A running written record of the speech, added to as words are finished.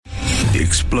The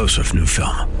explosive new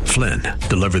film, Flynn,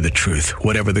 deliver the truth,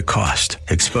 whatever the cost,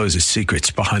 exposes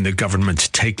secrets behind the government's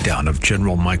takedown of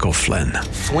General Michael Flynn.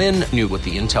 Flynn knew what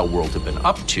the intel world had been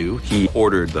up to. He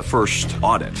ordered the first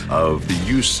audit of the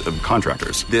use of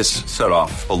contractors. This set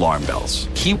off alarm bells.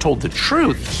 He told the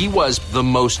truth. He was the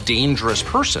most dangerous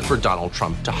person for Donald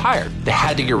Trump to hire. They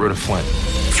had to get rid of Flynn.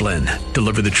 Flynn,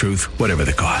 deliver the truth, whatever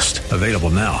the cost. Available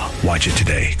now. Watch it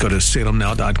today. Go to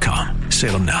salemnow.com.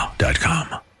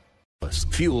 salemnow.com.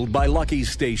 Fueled by Lucky's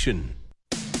Station.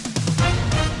 With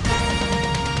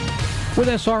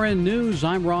SRN News,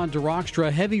 I'm Ron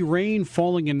DeRockstra. Heavy rain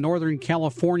falling in Northern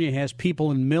California has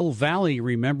people in Mill Valley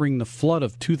remembering the flood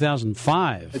of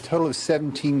 2005. A total of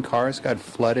 17 cars got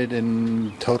flooded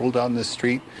and totaled on the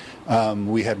street.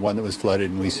 We had one that was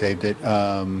flooded and we saved it.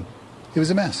 It was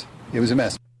a mess. It was a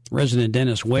mess. Resident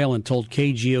Dennis Whalen told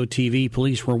KGO-TV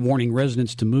police were warning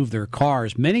residents to move their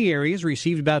cars. Many areas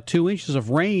received about 2 inches of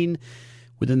rain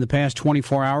within the past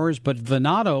 24 hours, but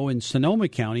Venado in Sonoma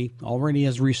County already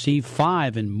has received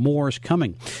 5 and more is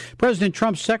coming. President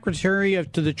Trump's Secretary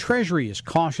to the Treasury is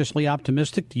cautiously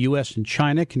optimistic the U.S. and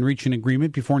China can reach an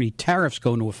agreement before any tariffs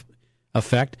go into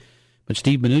effect. But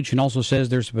Steve Mnuchin also says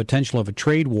there's a potential of a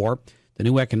trade war. The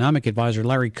new economic advisor,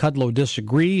 Larry Kudlow,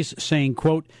 disagrees, saying,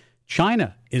 quote,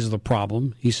 China is the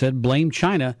problem. He said, blame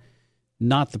China,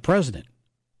 not the president.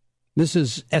 This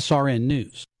is SRN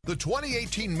News. The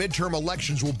 2018 midterm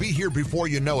elections will be here before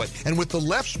you know it. And with the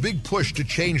left's big push to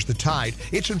change the tide,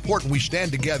 it's important we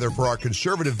stand together for our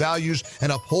conservative values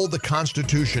and uphold the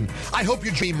Constitution. I hope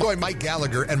you join Mike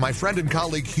Gallagher and my friend and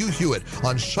colleague Hugh Hewitt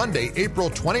on Sunday,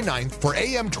 April 29th for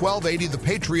AM 1280 The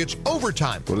Patriots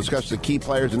Overtime. We'll discuss the key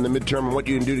players in the midterm and what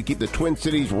you can do to keep the Twin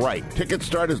Cities right. Tickets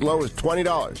start as low as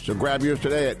 $20. So grab yours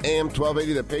today at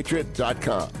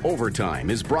am1280thepatriot.com.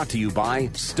 Overtime is brought to you by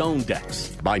Stone Decks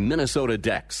by Minnesota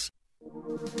Decks.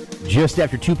 Just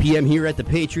after 2 p.m. here at the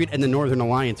Patriot and the Northern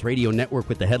Alliance Radio Network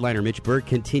with the headliner Mitch Berg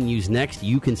continues next.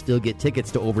 You can still get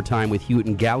tickets to Overtime with Hewitt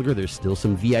and Gallagher. There's still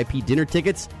some VIP dinner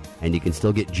tickets, and you can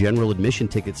still get general admission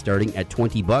tickets starting at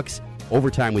 $20.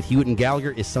 Overtime with Hewitt and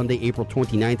Gallagher is Sunday, April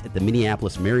 29th at the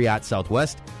Minneapolis Marriott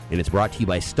Southwest, and it's brought to you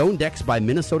by Stone Decks by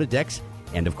Minnesota Decks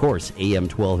and, of course, AM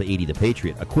 1280 The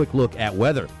Patriot. A quick look at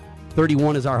weather.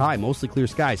 31 is our high, mostly clear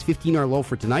skies. 15 our low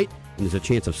for tonight, and there's a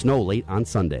chance of snow late on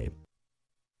Sunday.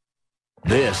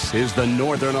 This is the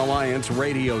Northern Alliance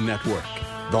Radio Network,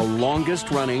 the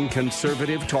longest-running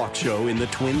conservative talk show in the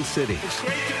Twin Cities. It's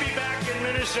great to be back in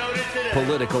Minnesota today.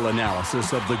 Political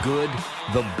analysis of the good,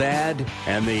 the bad,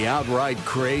 and the outright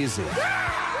crazy.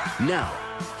 Now,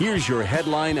 here's your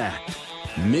headline act,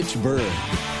 Mitch Berg.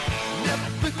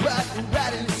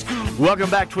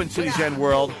 Welcome back, Twin Cities and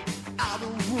world.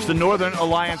 It's the Northern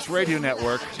Alliance Radio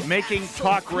Network, making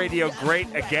talk radio great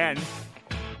again.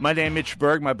 My name is Mitch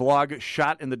Berg. My blog,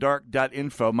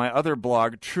 shotinthedark.info. My other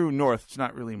blog, True North. It's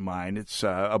not really mine. It's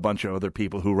a bunch of other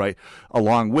people who write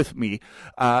along with me,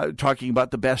 talking about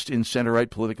the best in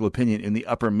center-right political opinion in the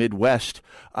upper Midwest.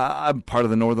 I'm part of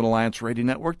the Northern Alliance Radio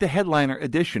Network, the headliner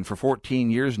edition for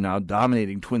 14 years now,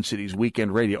 dominating Twin Cities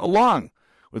weekend radio, along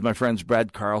with my friends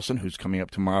Brad Carlson, who's coming up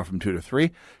tomorrow from 2 to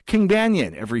 3, King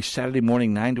Banyan every Saturday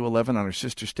morning 9 to 11 on our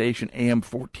sister station, AM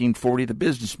 1440, The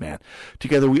Businessman.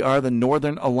 Together we are the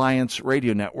Northern Alliance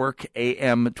Radio Network,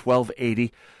 AM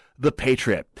 1280, The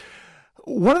Patriot.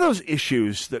 One of those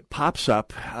issues that pops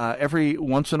up every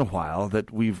once in a while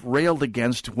that we've railed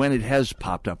against when it has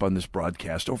popped up on this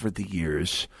broadcast over the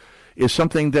years is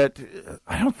something that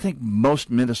I don't think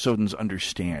most Minnesotans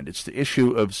understand. It's the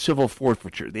issue of civil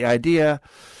forfeiture, the idea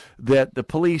that the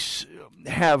police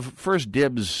have first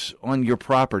dibs on your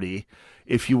property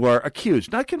if you are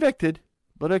accused, not convicted,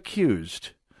 but accused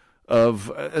of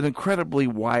an incredibly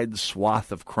wide swath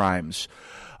of crimes.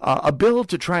 A bill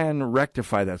to try and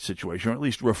rectify that situation, or at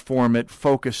least reform it,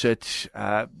 focus it,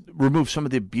 remove some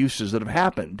of the abuses that have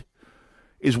happened,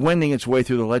 is wending its way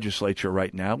through the legislature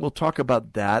right now. We'll talk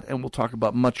about that, and we'll talk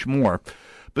about much more.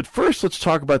 But first, let's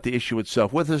talk about the issue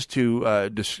itself. With us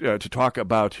to talk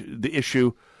about the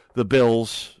issue, the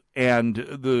bills, and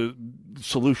the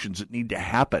solutions that need to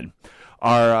happen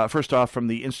are, first off, from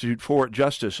the Institute for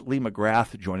Justice, Lee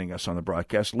Mcgrath, joining us on the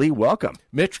broadcast. Lee, welcome.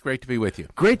 Mitch, great to be with you.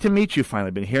 Great to meet you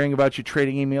finally. Been hearing about you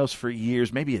trading emails for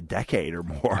years, maybe a decade or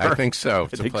more. I think so.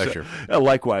 It's a pleasure. So.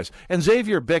 Likewise. And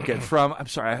Xavier Bickott from, I'm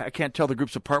sorry, I can't tell the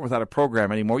groups apart without a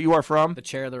program anymore. You are from? The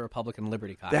chair of the Republican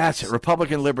Liberty Caucus. That's it,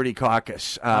 Republican Liberty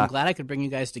Caucus. I'm glad I could bring you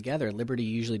guys together. Liberty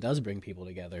usually does bring people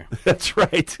together. That's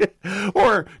right.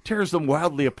 Or tears them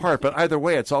wildly apart. But either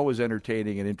way, it's always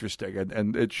entertaining and interesting,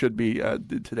 and it should be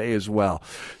today as well.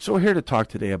 So we're here to talk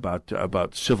today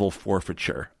about civil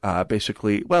forfeiture.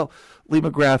 Basically, well, Lee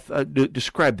Mcgrath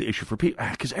described the issue for people,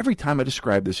 because every time I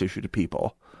describe this issue to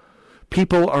people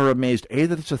are amazed, A,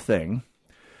 that it's a thing,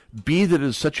 B, that it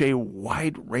is such a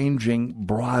wide-ranging,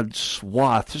 broad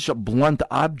swath, such a blunt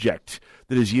object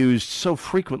that is used so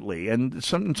frequently, and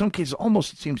in some cases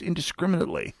almost, it seems,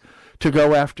 indiscriminately, to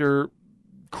go after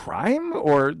crime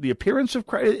or the appearance of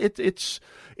crime. It's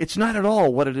not at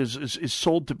all what it is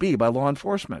sold to be by law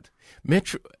enforcement.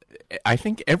 Mitch, I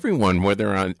think everyone,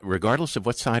 regardless of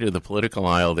what side of the political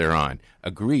aisle they're on,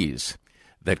 agrees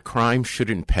that crime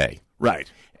shouldn't pay. Right.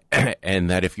 And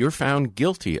that if you're found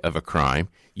guilty of a crime,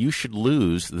 you should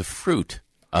lose the fruit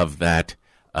of that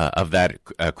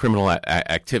criminal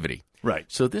activity. Right.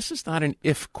 So this is not an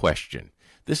if question.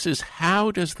 This is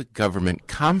how does the government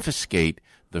confiscate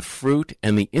the fruit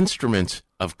and the instruments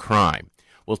of crime?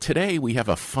 Well, today we have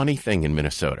a funny thing in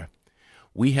Minnesota.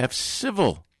 We have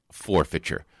civil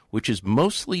forfeiture, which is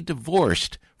mostly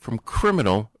divorced from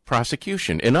criminal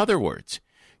prosecution. In other words,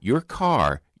 your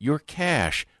car, your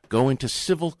cash go into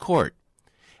civil court,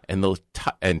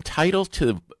 and title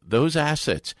to those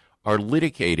assets are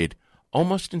litigated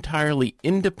almost entirely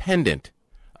independent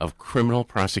of criminal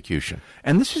prosecution.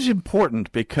 And this is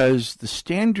important because the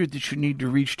standard that you need to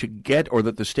reach to get, or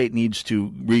that the state needs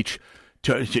to reach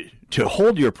to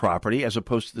hold your property, as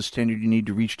opposed to the standard you need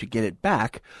to reach to get it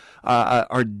back,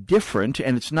 are different,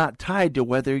 and it's not tied to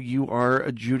whether you are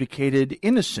adjudicated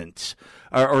innocent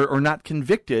or not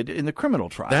convicted in the criminal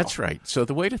trial. That's right. So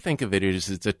the way to think of it is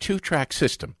it's a two-track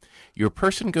system. Your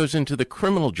person goes into the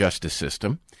criminal justice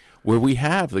system, where we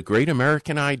have the great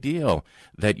American ideal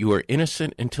that you are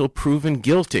innocent until proven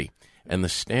guilty, and the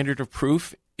standard of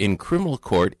proof in criminal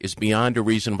court is beyond a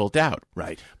reasonable doubt.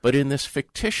 Right. But in this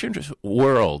fictitious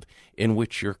world in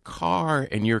which your car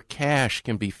and your cash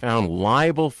can be found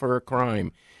liable for a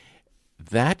crime,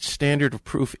 that standard of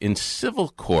proof in civil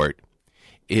court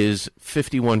is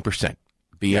 51%,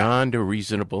 beyond a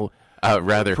reasonable,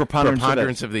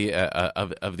 preponderance of the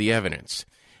evidence.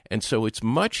 And so it's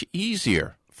much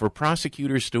easier for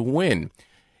prosecutors to win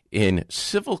in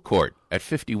civil court at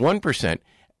 51%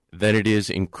 than it is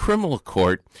in criminal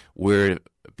court, where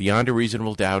beyond a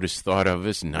reasonable doubt is thought of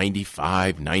as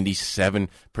 95,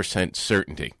 97%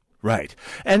 certainty. Right.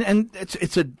 And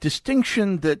it's a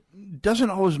distinction that doesn't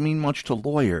always mean much to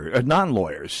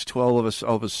non-lawyers, to all of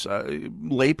us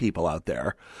lay people out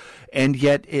there. And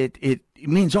yet it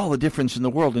means all the difference in the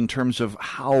world in terms of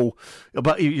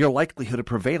about your likelihood of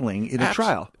prevailing in a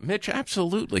trial. Mitch,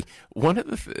 absolutely. One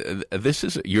of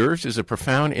yours is a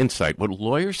profound insight. What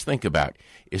lawyers think about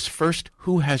is first,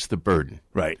 who has the burden?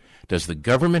 Right. Does the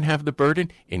government have the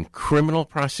burden? In criminal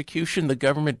prosecution, the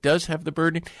government does have the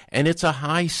burden, and it's a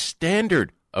high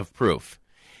standard of proof.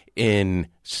 In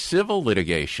civil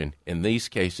litigation, in these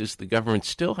cases, the government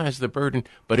still has the burden,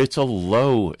 but it's a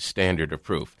low standard of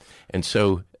proof. And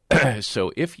so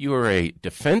if you are a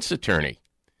defense attorney,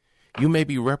 you may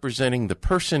be representing the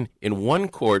person in one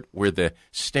court where the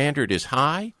standard is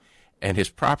high and his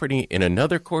property in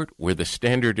another court where the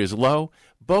standard is low,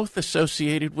 both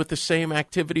associated with the same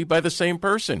activity by the same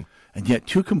person. And yet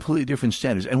two completely different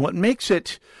standards. And what makes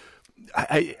it,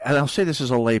 and I'll say this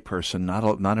as a layperson,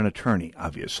 not an attorney,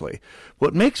 obviously,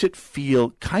 what makes it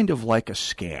feel kind of like a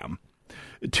scam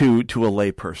to a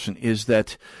layperson is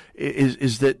that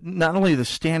not only the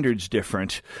standard's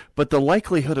different, but the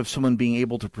likelihood of someone being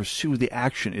able to pursue the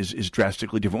action is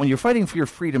drastically different. When you're fighting for your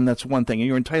freedom, that's one thing, and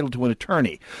you're entitled to an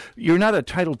attorney. You're not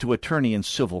entitled to attorney in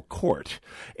civil court,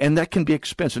 and that can be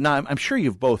expensive. Now, I'm sure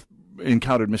you've both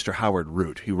encountered Mr. Howard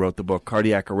Root, who wrote the book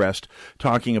Cardiac Arrest,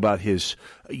 talking about his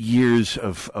years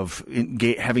of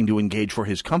having to engage for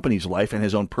his company's life and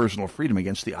his own personal freedom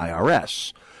against the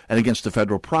IRS and against the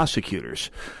federal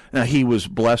prosecutors. Now, he was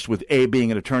blessed with, A,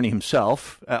 being an attorney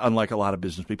himself, unlike a lot of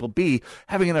business people, B,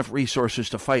 having enough resources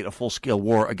to fight a full-scale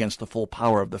war against the full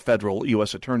power of the federal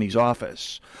U.S. Attorney's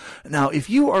Office. Now, if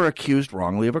you are accused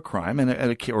wrongly of a crime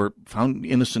or found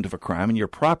innocent of a crime, and your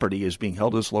property is being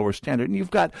held to this lower standard, and you've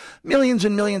got millions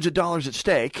and millions of dollars at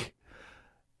stake,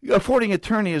 affording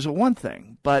attorney is one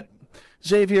thing. But,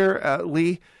 Xavier,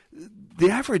 Lee, the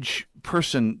average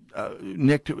person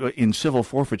nicked in civil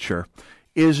forfeiture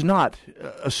is not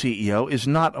a CEO, is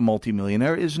not a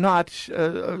multimillionaire, is not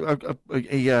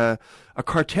a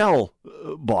cartel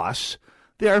boss.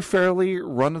 They are fairly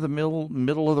run-of-the-mill,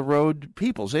 middle-of-the-road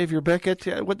people. Xavier,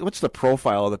 Bickott, what's the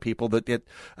profile of the people that get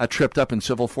tripped up in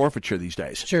civil forfeiture these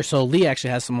days? Sure. So Lee actually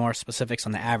has some more specifics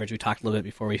on the average. We talked a little bit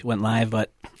before we went live,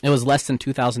 but it was less than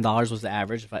 $2,000 was the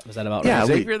average. Was that about right? Yeah,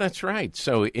 Xavier, that's right.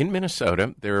 So in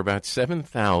Minnesota, there are about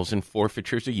 7,000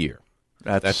 forfeitures a year.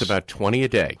 That's about 20 a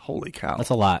day. Holy cow. That's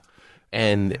a lot.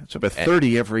 And it's about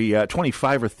 30 every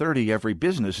 25 or 30 every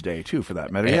business day too, for that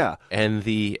matter.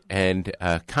 And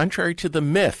contrary to the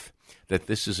myth that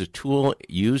this is a tool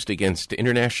used against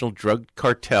international drug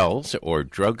cartels or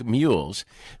drug mules,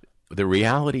 the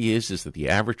reality is that the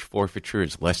average forfeiture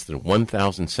is less than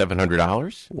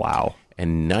 $1,700. Wow.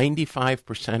 And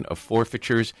 95% of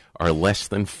forfeitures are less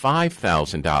than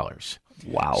 $5,000.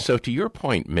 Wow. So to your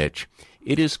point, Mitch,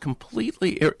 it is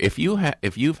completely if you've had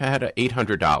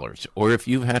 $800 or if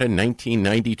you've had a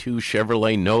 1992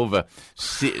 Chevrolet Nova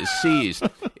seized,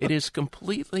 it is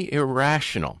completely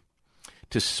irrational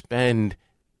to spend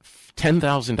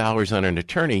 $10,000 on an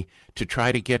attorney to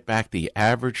try to get back the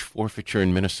average forfeiture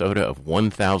in Minnesota of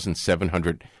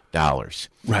 $1,700.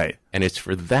 Right. And it's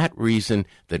for that reason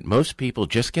that most people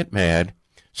just get mad,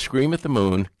 scream at the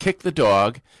moon, kick the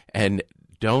dog, and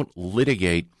don't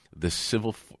litigate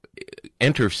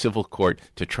enter civil court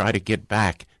to try to get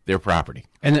back their property.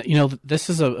 And, this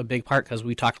is a big part because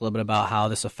we talked a little bit about how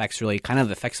this affects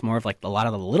more of like a lot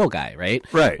of the little guy, right?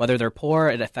 Right. Whether they're poor,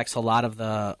 it affects a lot of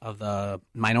the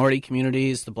minority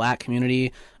communities, the black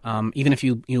community. Even if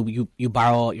you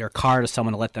borrow your car to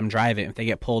someone to let them drive it, if they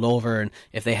get pulled over and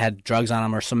if they had drugs on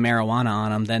them or some marijuana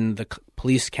on them, then the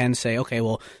police can say, okay,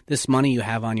 well, this money you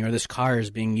have on you or this car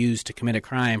is being used to commit a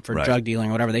crime for drug dealing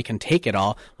or whatever. They can take it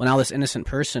all. Well, now this innocent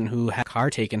person who had a car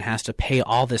taken has to pay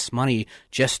all this money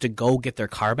just to go get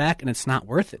their car back, and it's not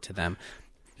worth it to them.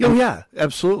 Oh, yeah,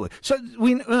 absolutely. So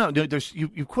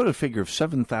you quote a figure of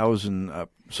 7,000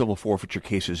 civil forfeiture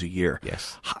cases a year.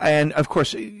 Yes. And, of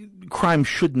course, crime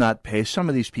should not pay. Some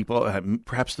of these people,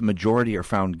 perhaps the majority, are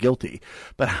found guilty.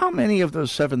 But how many of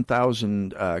those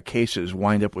 7,000 cases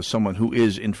wind up with someone who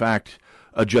is, in fact,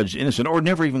 judged innocent or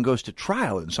never even goes to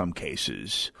trial in some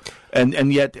cases,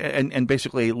 and yet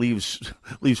basically leaves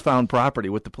found property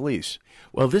with the police?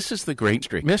 Well, this is the great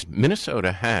streak.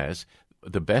 Minnesota has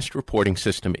the best reporting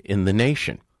system in the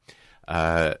nation.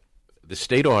 The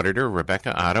state auditor,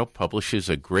 Rebecca Otto, publishes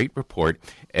a great report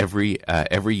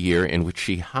every year in which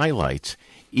she highlights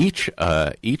each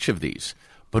of these.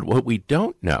 But what we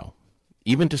don't know,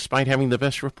 even despite having the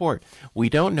best report, we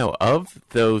don't know of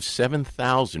those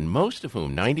 7,000, most of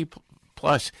whom, 90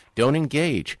 plus, don't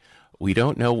engage. We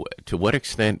don't know to what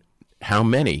extent how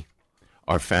many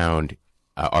are found,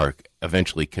 are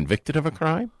eventually convicted of a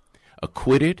crime,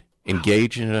 acquitted,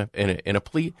 engaged in a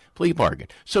plea bargain.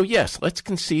 So yes, let's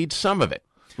concede some of it.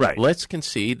 Right. Let's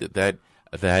concede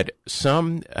that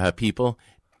some people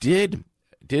did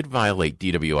violate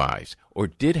DWIs or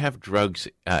did have drugs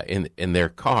in their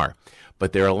car,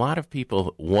 but there are a lot of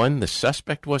people. One, the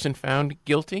suspect wasn't found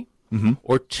guilty,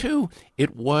 or two,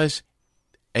 it was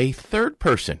a third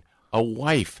person, a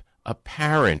wife, a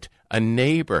parent, a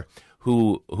neighbor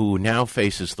who now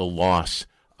faces the loss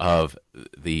of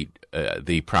the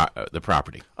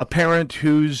property. A parent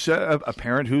whose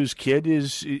kid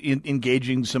is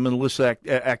engaging some illicit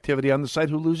activity on the site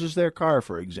who loses their car,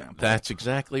 for example. That's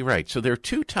exactly right. So there are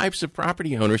two types of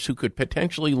property owners who could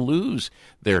potentially lose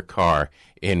their car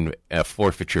in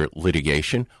forfeiture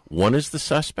litigation. One is the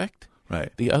suspect.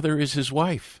 Right. The other is his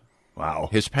wife. Wow.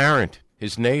 His parent,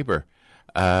 his neighbor,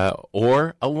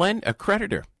 or a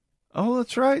creditor. Oh,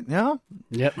 that's right. Yeah.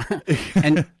 Yep.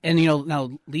 and now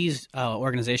Lee's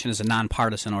organization is a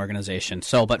nonpartisan organization.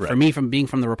 So, but for me, from being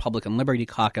from the Republican Liberty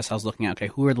Caucus, I was looking at, okay,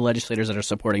 who are the legislators that are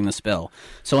supporting this bill?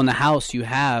 So in the House, you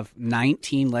have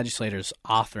 19 legislators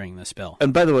authoring this bill.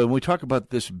 And by the way, when we talk about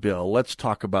this bill, let's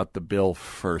talk about the bill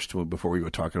first before we go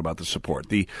talking about the support.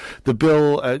 The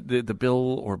bill, the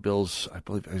bill or bills, I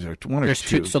believe, is there one or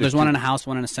two? So there's one in the House,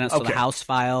 one in the Senate. So the House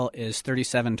file is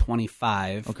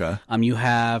 3725. Okay. You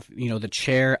have the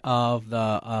chair of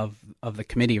the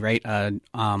committee, right?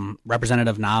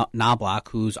 Representative Knobloch,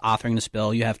 who's authoring this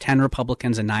bill. You have 10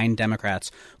 Republicans and 9 Democrats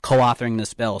co-authoring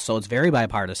this bill, so it's very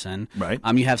bipartisan. Right.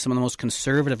 You have some of the most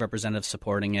conservative representatives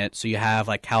supporting it. So you have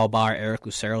like Cal Barr, Eric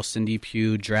Lucero, Cindy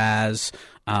Pugh, Draz.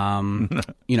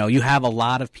 You have a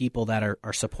lot of people that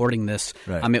are supporting this.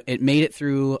 Right. It made it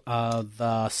through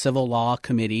the Civil Law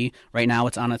Committee. Right now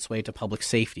it's on its way to Public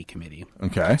Safety Committee.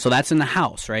 Okay. So that's in the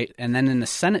House, right? And then in the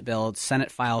Senate bill, it's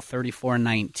Senate File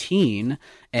 3419,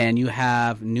 and you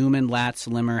have Newman, Latz,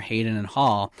 Limmer, Hayden, and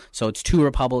Hall. So it's 2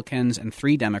 Republicans and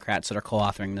 3 Democrats that are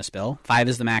co-authoring this bill. 5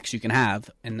 is the max you can have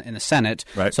in the Senate.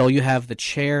 Right. So you have the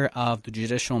chair of the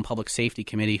Judicial and Public Safety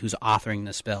Committee who's authoring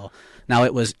this bill. Now,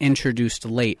 it was introduced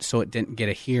late, so it didn't get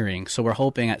a hearing. So we're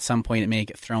hoping at some point it may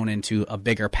get thrown into a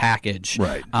bigger package.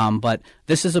 Right. But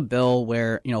this is a bill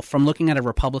where, from looking at a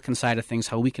Republican side of things,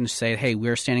 how we can say, hey,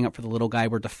 we're standing up for the little guy,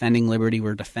 we're defending liberty,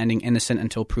 we're defending innocent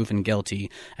until proven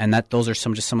guilty, and that those are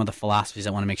some just some of the philosophies I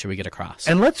want to make sure we get across.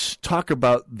 And let's talk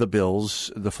about the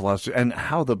bills, the philosophy, and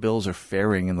how the bills are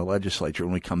faring in the legislature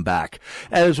when we come back,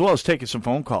 as well as taking some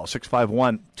phone calls.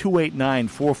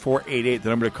 651-289-4488, the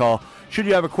number to call. Should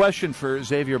you have a question for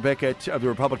Xavier Bickott of the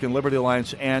Republican Liberty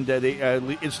Alliance and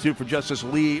the Institute for Justice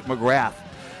Lee Mcgrath.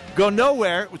 Go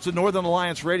nowhere. It's the Northern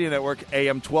Alliance Radio Network,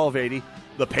 AM 1280,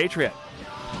 The Patriot.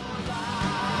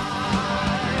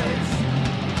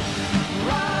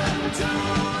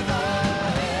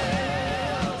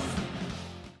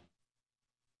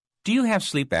 Do you have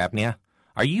sleep apnea?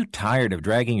 Are you tired of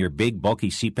dragging your big,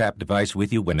 bulky CPAP device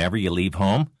with you whenever you leave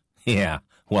home? Yeah,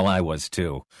 well, I was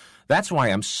too. That's why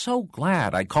I'm so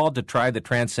glad I called to try the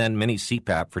Transcend Mini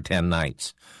CPAP for 10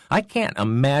 nights. I can't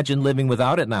imagine living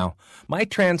without it now. My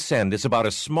Transcend is about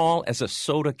as small as a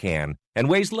soda can and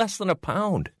weighs less than a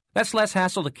pound. That's less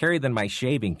hassle to carry than my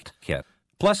shaving kit.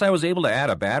 Plus, I was able to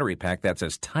add a battery pack that's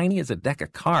as tiny as a deck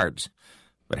of cards.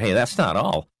 But hey, that's not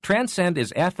all. Transcend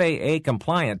is FAA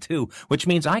compliant, too, which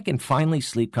means I can finally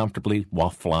sleep comfortably while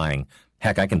flying.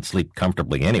 Heck, I can sleep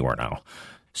comfortably anywhere now.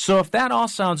 So if that all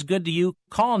sounds good to you,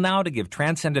 call now to give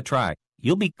Transcend a try.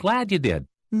 You'll be glad you did.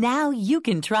 Now you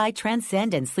can try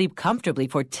Transcend and sleep comfortably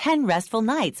for 10 restful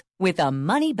nights with a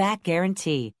money-back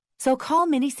guarantee. So call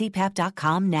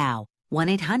minicpap.com now.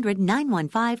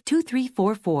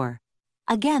 1-800-915-2344.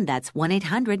 Again, that's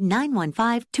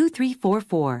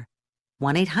 1-800-915-2344.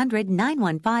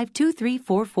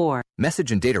 1-800-915-2344.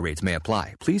 Message and data rates may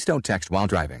apply. Please don't text while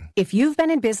driving. If you've been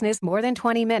in business more than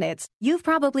 20 minutes, you've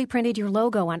probably printed your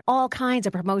logo on all kinds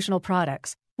of promotional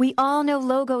products. We all know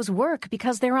logos work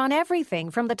because they're on everything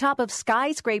from the top of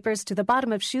skyscrapers to the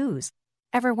bottom of shoes.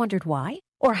 Ever wondered why?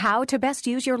 Or how to best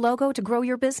use your logo to grow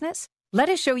your business? Let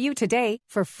us show you today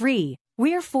for free.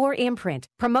 We're 4imprint,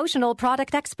 promotional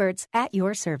product experts at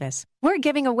your service. We're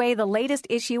giving away the latest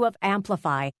issue of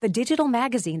Amplify, the digital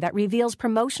magazine that reveals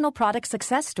promotional product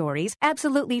success stories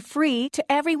absolutely free to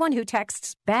everyone who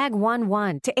texts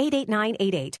BAG11 to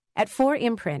 88988. At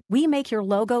 4imprint, we make your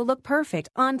logo look perfect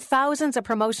on thousands of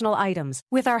promotional items.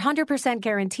 With our 100%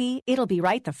 guarantee, it'll be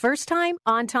right the first time,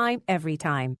 on time, every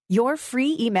time. Your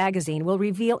free e-magazine will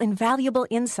reveal invaluable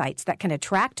insights that can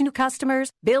attract new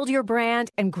customers, build your brand,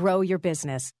 and grow your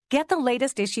business. Get the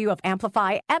latest issue of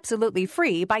Amplify absolutely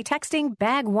free by texting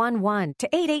BAG11 to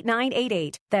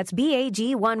 88988. That's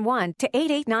BAG11 to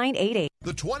 88988.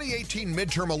 The 2018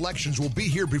 midterm elections will be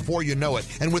here before you know it.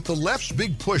 And with the left's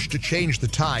big push to change the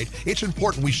tide, it's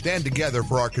important we stand together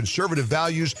for our conservative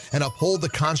values and uphold the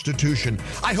Constitution.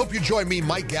 I hope you join me,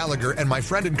 Mike Gallagher, and my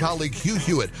friend and colleague Hugh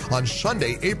Hewitt on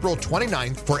Sunday, April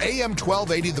 29th for AM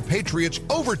 1280 The Patriots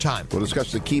Overtime. We'll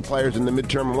discuss the key players in the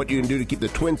midterm and what you can do to keep the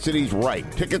Twin Cities right.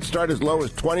 Tickets start as low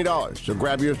as $20. So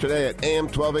grab yours today at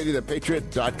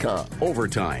am1280thepatriot.com.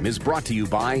 Overtime is brought to you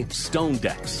by Stone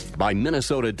Decks by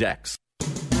Minnesota Decks.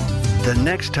 The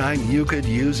next time you could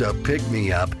use a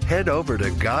pick-me-up, head over to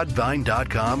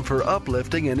godvine.com for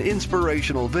uplifting and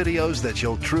inspirational videos that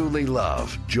you'll truly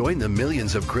love. Join the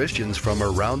millions of Christians from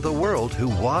around the world who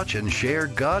watch and share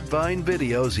Godvine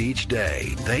videos each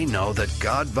day. They know that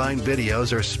Godvine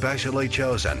videos are specially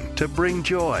chosen to bring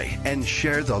joy and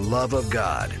share the love of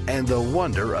God and the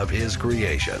wonder of His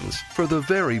creations. For the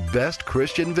very best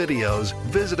Christian videos,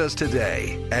 visit us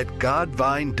today at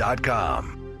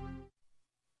godvine.com.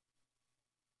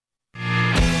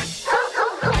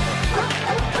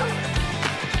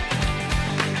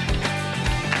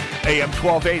 AM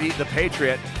 1280, The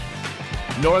Patriot,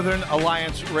 Northern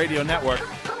Alliance Radio Network.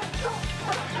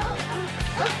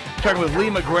 Talking with Lee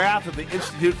Mcgrath of the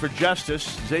Institute for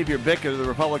Justice, Xavier Bickott of the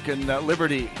Republican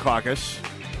Liberty Caucus,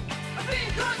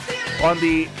 on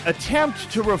the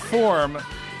attempt to reform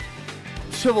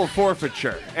civil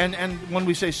forfeiture. And when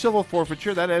we say civil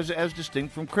forfeiture, that is as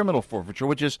distinct from criminal forfeiture,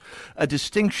 which is a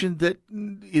distinction that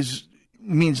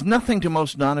means nothing to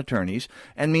most non-attorneys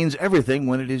and means everything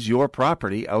when it is your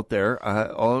property out there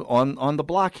on the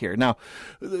block here. Now,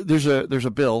 there's a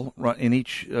bill in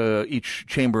each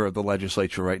chamber of the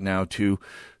legislature right now to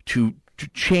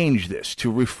change this,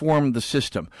 to reform the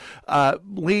system.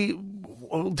 Lee,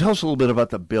 tell us a little bit about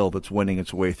the bill that's winning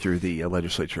its way through the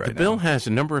legislature right now. The bill has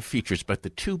a number of features, but the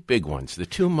two big ones, the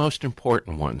two most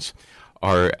important ones,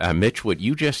 are, Mitch, what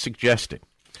you just suggested.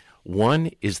 One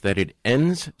is that it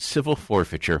ends civil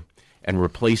forfeiture and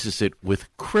replaces it with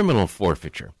criminal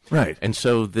forfeiture. Right. And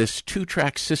so this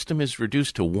two-track system is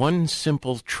reduced to one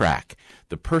simple track.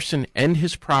 The person and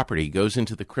his property goes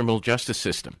into the criminal justice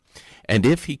system. And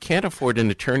if he can't afford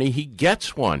an attorney, he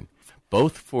gets one,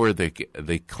 both for the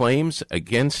claims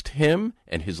against him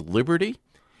and his liberty,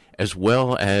 as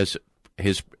well as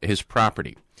his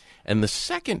property. And the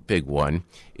second big one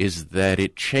is that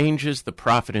it changes the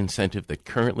profit incentive that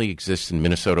currently exists in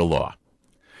Minnesota law.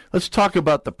 Let's talk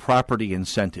about the property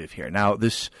incentive here. Now,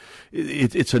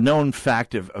 it's a known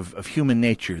fact of human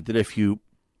nature that if you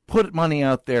put money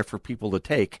out there for people to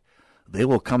take, they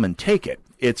will come and take it.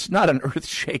 It's not an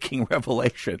earth-shaking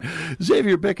revelation.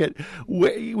 Xavier Bickott,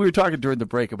 we were talking during the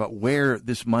break about where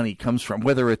this money comes from,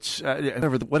 whether it's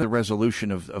whether the resolution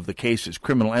of the case is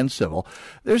criminal and civil.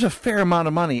 There's a fair amount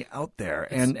of money out there,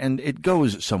 and it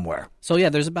goes somewhere. So yeah,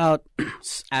 there's about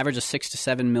average of $6 to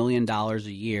 $7 million a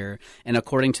year, and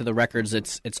according to the records,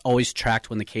 it's always tracked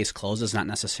when the case closes, not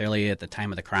necessarily at the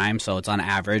time of the crime. So it's on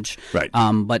average, right?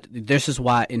 But this is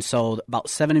why, and so about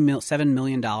 $7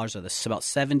 million of this, about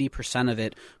 70% of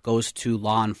it goes to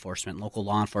law enforcement, local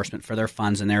law enforcement for their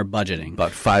funds and their budgeting.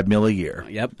 About $5 million a year.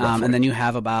 Yep. And then you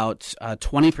have about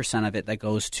 20% of it that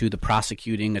goes to the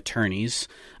prosecuting attorneys,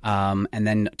 and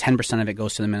then 10% of it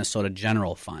goes to the Minnesota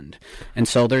General Fund. And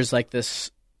so there's like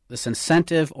this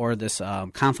incentive or this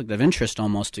conflict of interest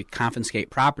almost to confiscate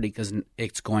property because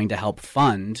it's going to help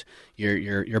fund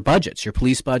your budgets, your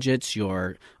police budgets,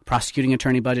 your prosecuting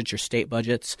attorney budgets, your state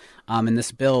budgets. And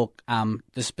this bill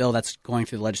that's going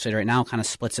through the legislature right now kind of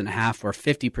splits it in half, where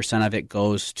 50% of it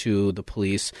goes to the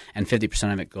police and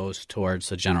 50% of it goes towards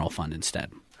the general fund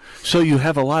instead. So you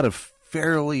have a lot of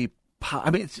fairly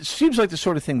it seems like the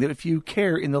sort of thing that if you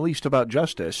care in the least about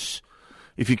justice,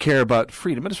 if you care about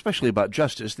freedom, and especially about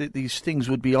justice, these things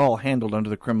would be all handled under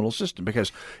the criminal system.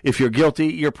 Because if you're guilty,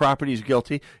 your property is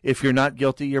guilty. If you're not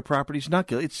guilty, your property is not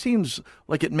guilty. It seems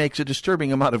like it makes a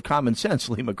disturbing amount of common sense,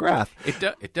 Lee Mcgrath.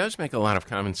 It does make a lot of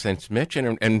common sense, Mitch.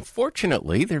 And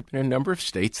fortunately, there have been a number of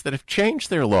states that have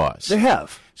changed their laws. They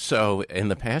have. So in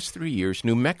the past 3 years,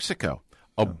 New Mexico,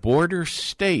 a border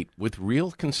state with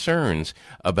real concerns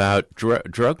about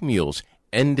drug mules,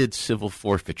 ended civil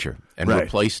forfeiture and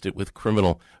replaced it with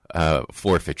criminal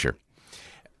forfeiture.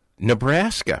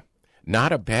 Nebraska,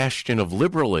 not a bastion of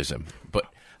liberalism, but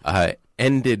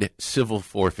ended civil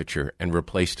forfeiture and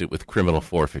replaced it with criminal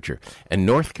forfeiture. And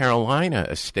North Carolina,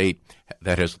 a state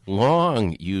that has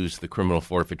long used the criminal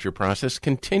forfeiture process,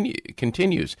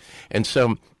 continues. And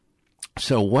so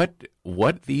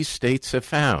what these states have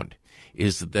found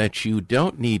is that you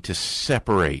don't need to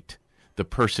separate the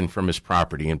person from his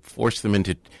property and force them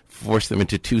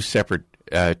into two separate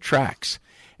tracks,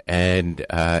 and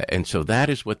so that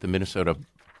is what the Minnesota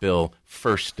bill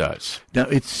first does. Now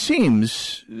it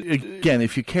seems, again,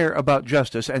 if you care about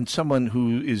justice, and someone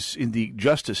who is in the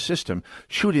justice system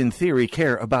should, in theory,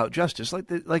 care about justice,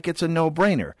 like it's a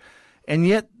no-brainer, and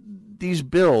yet these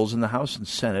bills in the House and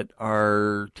Senate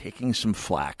are taking some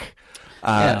flack.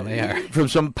 Yeah, they are. From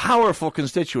some powerful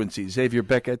constituencies. Xavier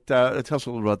Bickott, tell us a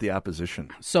little about the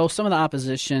opposition. So some of the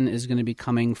opposition is going to be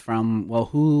coming from, well,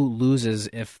 who loses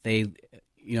if they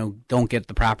don't get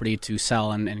the property to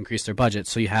sell and increase their budget.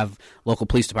 So you have local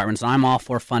police departments. And I'm all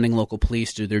for funding local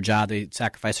police to do their job. They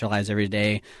sacrifice their lives every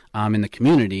day in the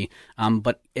community.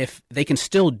 But if they can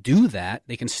still do that,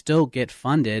 they can still get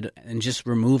funded and just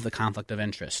remove the conflict of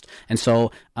interest. And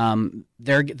so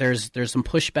there's some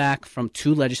pushback from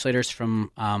two legislators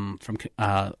from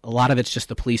a lot of it's just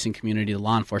the policing community, the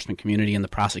law enforcement community, and the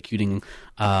prosecuting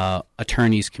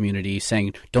attorneys community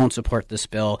saying, don't support this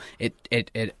bill.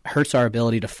 It hurts our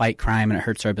ability to fight crime, and it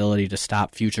hurts our ability to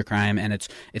stop future crime, and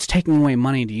it's taking away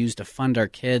money to use to fund our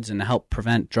kids and to help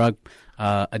prevent drug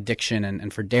addiction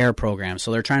and for DARE programs.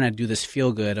 So they're trying to do this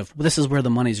feel good of, well, this is where the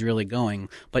money's really going,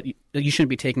 but you shouldn't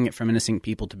be taking it from innocent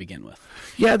people to begin with.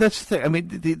 Yeah, that's the thing. I mean,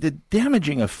 the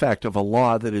damaging effect of a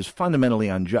law that is fundamentally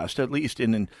unjust, at least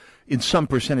in some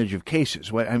percentage of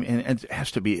cases, and it has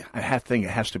to be, I think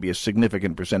it has to be a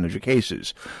significant percentage of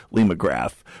cases, Lee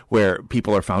Mcgrath, where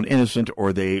people are found innocent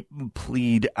or they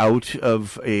plead out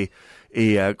of a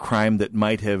crime that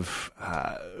might have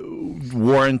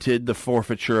warranted the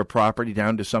forfeiture of property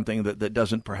down to something that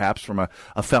doesn't, perhaps from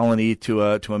a felony to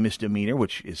a misdemeanor,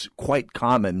 which is quite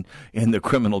common in the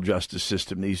criminal justice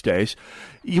system these days.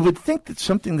 You would think that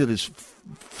something that is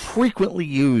frequently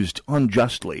used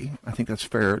unjustly, I think that's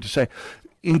fair to say,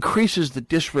 increases the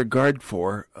disregard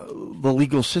for the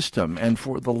legal system and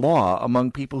for the law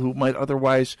among people who might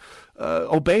otherwise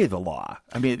obey the law.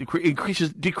 I mean,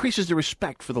 it decreases the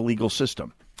respect for the legal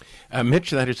system.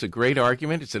 Mitch, that is a great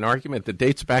argument. It's an argument that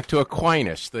dates back to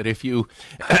Aquinas. That if you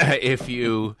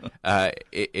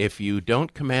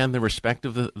don't command the respect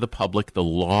of the public, the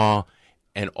law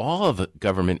and all of the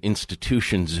government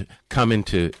institutions come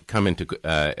into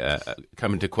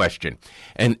question,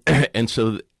 and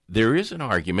so there is an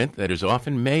argument that is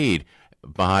often made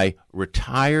by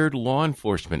retired law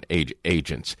enforcement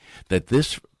agents that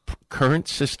this current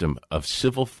system of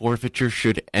civil forfeiture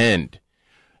should end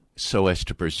so as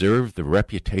to preserve the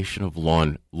reputation of law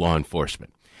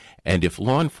enforcement. And if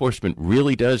law enforcement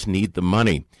really does need the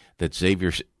money that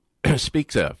Xavier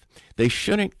speaks of, they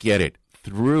shouldn't get it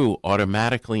through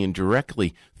automatically and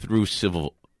directly through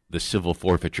the civil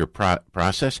forfeiture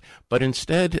process, but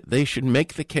instead they should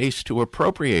make the case to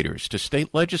appropriators, to state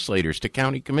legislators, to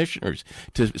county commissioners,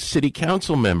 to city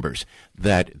council members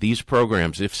that these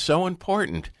programs, if so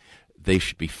important, they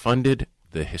should be funded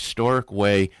the historic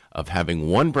way of having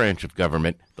one branch of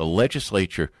government, the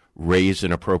legislature, raise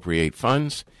and appropriate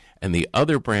funds, and the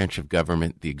other branch of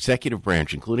government, the executive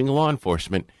branch, including law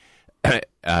enforcement, have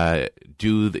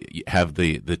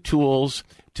the tools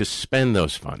to spend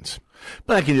those funds.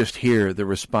 But I can just hear the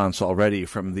response already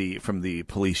from the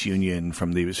police union,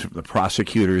 from the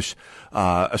prosecutors,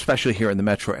 especially here in the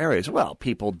metro areas. Well,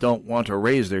 people don't want to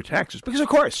raise their taxes because, of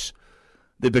course,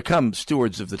 they become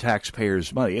stewards of the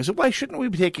taxpayers' money. I said, why shouldn't we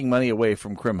be taking money away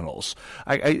from criminals?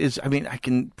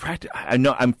 I'm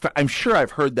sure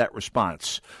I've heard that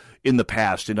response in the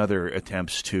past in other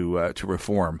attempts to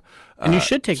reform. And you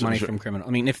should take money from criminals.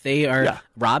 I mean, if they are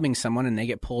robbing someone and they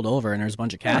get pulled over and there's a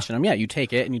bunch of cash in them, you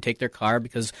take it and you take their car,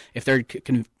 because if they're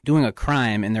doing a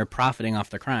crime and they're profiting off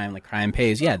the crime, like crime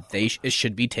pays, it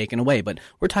should be taken away. But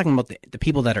we're talking about the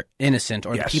people that are innocent,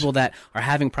 or the people that are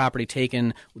having property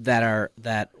taken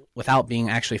that without being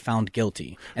actually found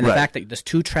guilty. And the fact that this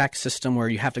 2-track system where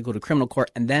you have to go to criminal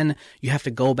court and then you have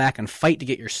to go back and fight to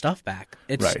get your stuff back,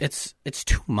 it's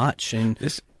too much. And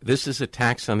this is a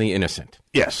tax on the innocent.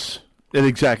 Yes.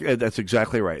 That's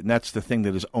exactly right, and that's the thing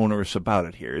that is onerous about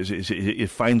it here. Is it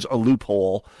finds a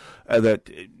loophole that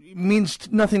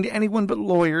means nothing to anyone but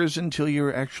lawyers until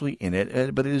you're actually in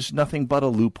it. But it is nothing but a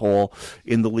loophole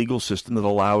in the legal system that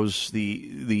allows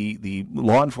the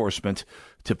law enforcement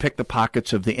to pick the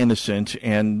pockets of the innocent,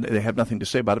 and they have nothing to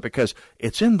say about it because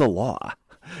it's in the law.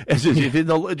 Just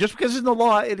because it's in the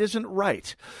law, it isn't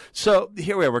right. So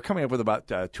here we are. We're coming up with about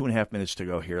 2.5 minutes to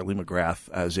go here. Lee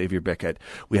Mcgrath, Xavier Bickott.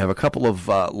 We have a couple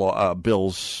of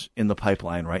bills in the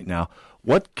pipeline right now.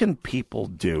 What can people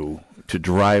do to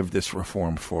drive this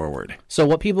reform forward? So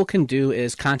what people can do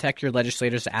is contact your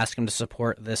legislators to ask them to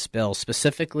support this bill,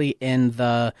 specifically in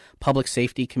the Public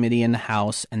Safety Committee in the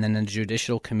House and then the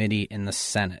Judicial Committee in the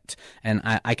Senate. And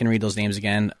I can read those names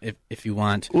again if you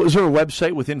want. Well, is there a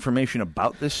website with information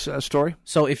about this story?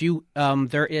 So if you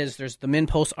there's the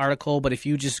MinnPost article, but if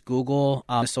you just Google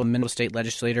Minnesota State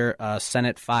Legislator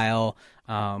Senate file,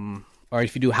 or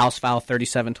if you do House File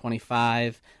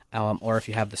 3725. Or if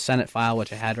you have the Senate file,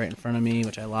 which I had right in front of me,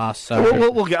 which I lost. So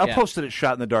I'll post it at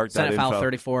shotinthedark.info. Senate file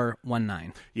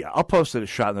 3419. Yeah, I'll post it at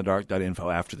shotinthedark.info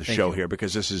after the show here,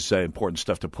 because this is important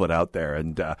stuff to put out there.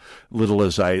 And little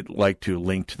as I like to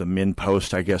link to the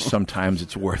MinnPost, I guess sometimes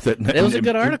it's worth it. It was a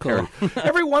good article.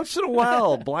 Every once in a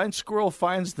while, blind squirrel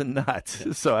finds the nut.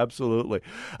 So absolutely.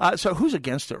 So who's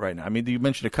against it right now? I mean, you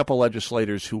mentioned a couple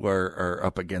legislators who are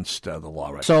up against the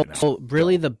law right now. So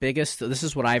really the biggest, this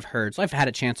is what I've heard. So I've had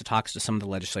a chance to talk to some of the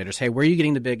legislators. Hey, where are you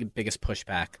getting the biggest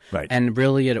pushback? Right. And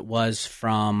really it was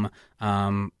from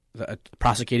the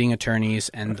prosecuting attorneys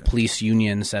and the police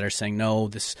unions that are saying, no,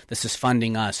 this is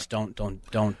funding us. Don't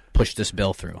push this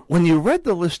bill through. When you read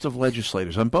the list of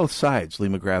legislators on both sides, Lee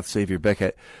Mcgrath, Xavier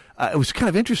Bickott, it was kind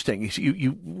of interesting.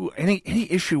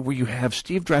 Any issue where you have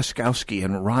Steve Drazkowski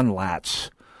and Ron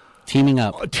Latz teaming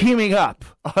up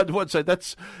on one side,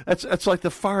 that's like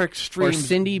the far extreme. Or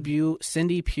Cindy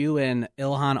Pugh and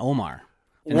Ilhan Omar.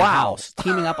 In the House,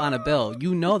 teaming up on a bill.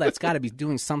 You know that's got to be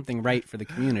doing something right for the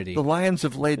community. The lions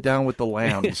have laid down with the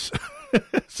lambs.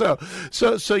 So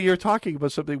you're talking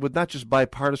about something with not just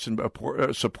bipartisan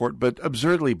support, but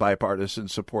absurdly bipartisan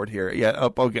support here. Yeah,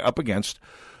 up against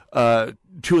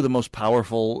two of the most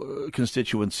powerful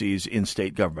constituencies in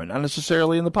state government, not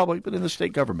necessarily in the public, but in the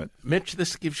state government. Mitch,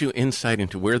 this gives you insight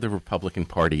into where the Republican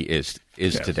Party is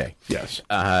today. Yes.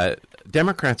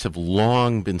 Democrats have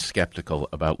long been skeptical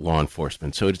about law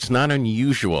enforcement, so it's not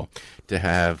unusual to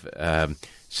have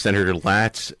Senator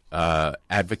Latz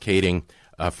advocating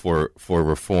for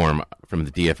reform from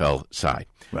the DFL side.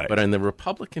 Right. But on the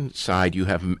Republican side, you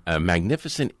have a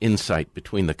magnificent insight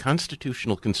between the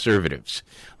constitutional conservatives,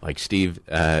 like Steve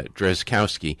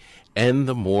Drazkowski, and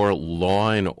the more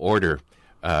law and order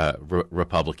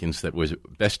Republicans that was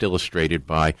best illustrated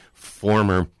by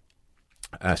former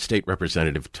State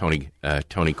Representative Tony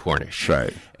Cornish.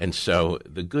 Right. And so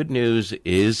the good news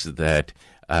is that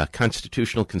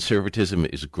constitutional conservatism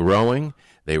is growing.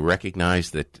 They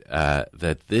recognize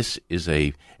that this is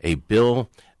a bill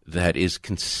that is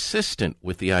consistent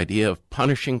with the idea of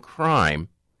punishing crime,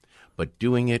 but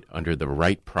doing it under the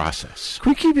right process.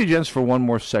 Can we keep you, gents, for one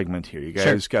more segment here? You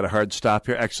guys got a hard stop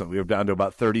here. Excellent. We're down to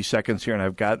about 30 seconds here, and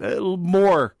I've got a little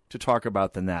more to talk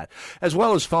about than that, as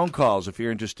well as phone calls. If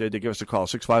you're interested, to give us a call,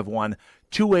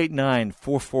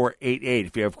 651-289-4488.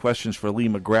 If you have questions for Lee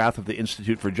Mcgrath of the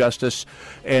Institute for Justice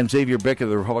and Xavier Bickott of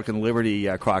the Republican Liberty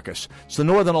Caucus. It's the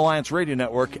Northern Alliance Radio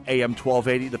Network, AM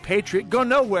 1280, The Patriot. Go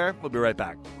nowhere. We'll be right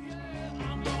back.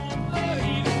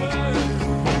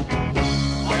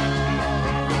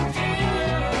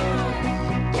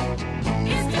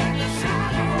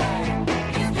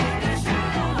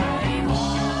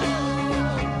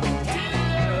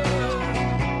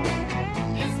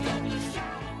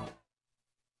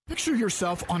 Picture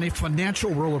yourself on a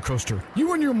financial roller coaster.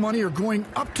 You and your money are going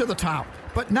up to the top.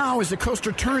 But now as the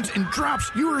coaster turns and drops,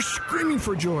 you are screaming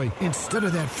for joy instead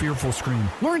of that fearful scream.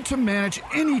 Learn to manage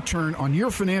any turn on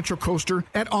your financial coaster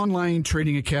at Online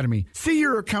Trading Academy. See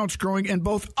your accounts growing in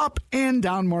both up and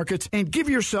down markets and give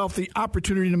yourself the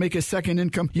opportunity to make a second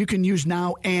income you can use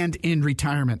now and in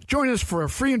retirement. Join us for a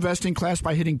free investing class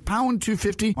by hitting pound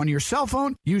 250 on your cell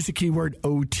phone. Use the keyword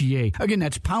OTA. Again,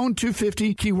 that's pound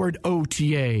 250, keyword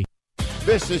OTA.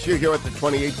 This issue here at the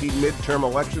 2018 midterm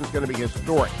election is going to be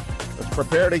historic. Let's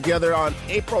prepare together on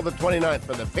April the 29th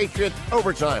for the Patriots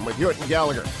Overtime with Hewitt and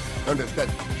Gallagher. Understood.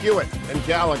 Hewitt and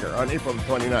Gallagher on April the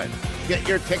 29th. Get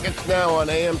your tickets now on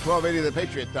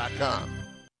am1280thepatriot.com.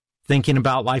 Thinking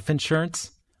about life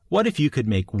insurance? What if you could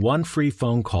make one free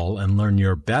phone call and learn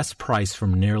your best price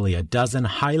from nearly a dozen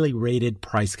highly rated,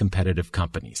 price-competitive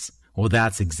companies? Well,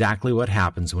 that's exactly what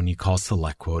happens when you call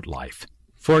SelectQuote Life.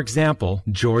 For example,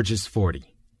 George is 40.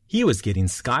 He was getting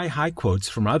sky-high quotes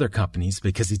from other companies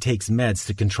because he takes meds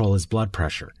to control his blood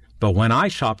pressure. But when I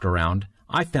shopped around,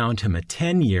 I found him a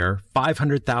 10-year,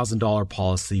 $500,000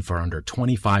 policy for under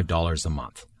 $25 a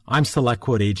month. I'm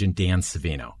SelectQuote agent Dan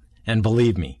Savino. And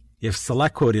believe me, if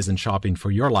SelectQuote isn't shopping for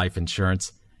your life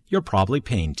insurance, you're probably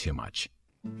paying too much.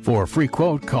 For a free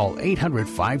quote, call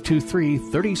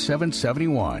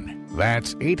 800-523-3771.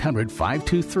 That's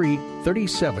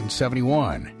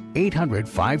 800-523-3771.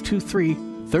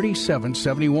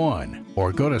 800-523-3771.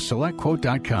 Or go to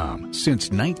SelectQuote.com.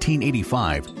 Since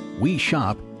 1985, we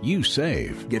shop, you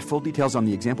save. Get full details on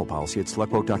the example policy at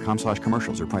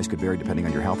SelectQuote.com/commercials. Or price could vary depending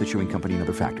on your health, issuing company, and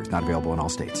other factors. Not available in all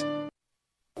states.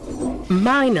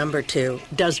 My number 2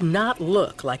 does not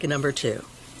look like a number 2.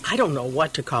 I don't know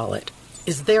what to call it.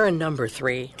 Is there a number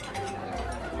 3?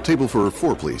 Table for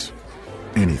 4, please.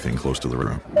 Anything close to the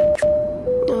room.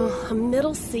 A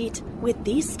middle seat with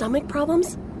these stomach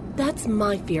problems? That's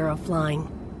my fear of flying.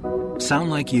 Sound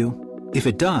like you? If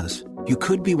it does, you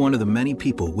could be one of the many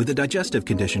people with a digestive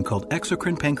condition called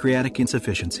exocrine pancreatic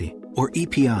insufficiency, or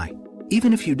EPI.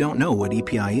 Even if you don't know what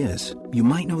EPI is, you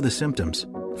might know the symptoms.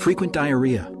 Frequent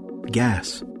diarrhea,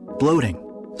 gas, bloating,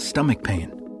 stomach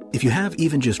pain. If you have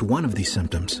even just one of these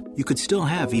symptoms, you could still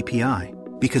have EPI,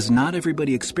 because not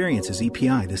everybody experiences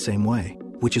EPI the same way,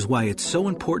 which is why it's so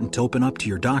important to open up to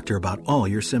your doctor about all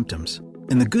your symptoms.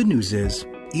 And the good news is,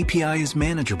 EPI is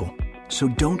manageable, so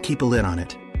don't keep a lid on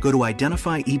it. Go to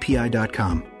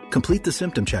identifyepi.com, complete the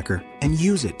symptom checker, and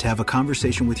use it to have a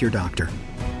conversation with your doctor.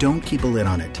 Don't keep a lid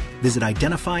on it. Visit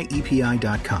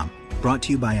identifyepi.com. Brought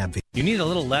to you by AbbVie. You need a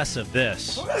little less of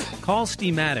this. Call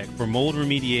Steamatic for mold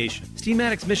remediation.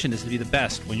 Steamatic's mission is to be the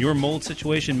best when your mold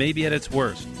situation may be at its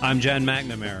worst. I'm Jan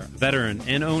McNamara, veteran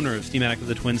and owner of Steamatic of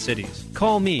the Twin Cities.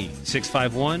 Call me,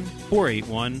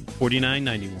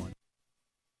 651-481-4991.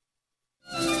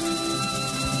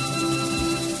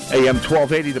 AM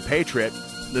 1280, The Patriot,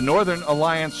 the Northern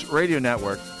Alliance Radio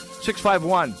Network.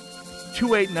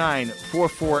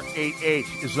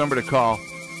 651-289-4488 is the number to call.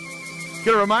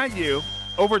 Going to remind you,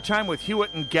 Overtime with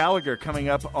Hewitt and Gallagher coming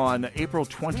up on April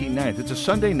 29th. It's a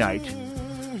Sunday night.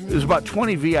 There's about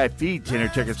 20 VIP dinner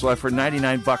tickets left for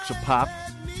 $99 a pop.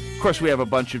 Of course, we have a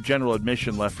bunch of general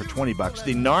admission left for $20.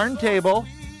 The Narn table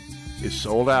is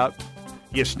sold out.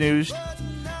 You snoozed,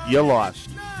 you lost.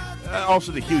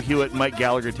 Also, the Hugh Hewitt and Mike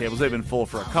Gallagher tables, they've been full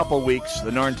for a couple weeks. The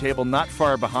Narn table not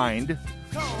far behind.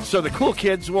 So the cool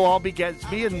kids will all be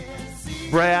me and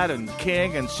Brad and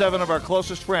King and 7 of our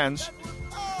closest friends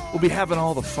will be having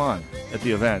all the fun at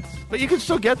the event. But you can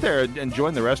still get there and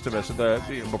join the rest of us at the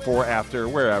before, after,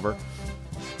 wherever.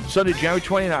 Sunday, April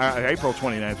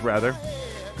 29th, rather.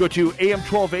 Go to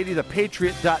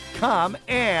am1280thepatriot.com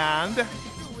and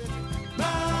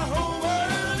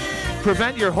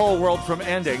prevent your whole world from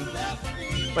ending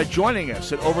by joining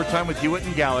us at Overtime with Hewitt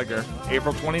and Gallagher,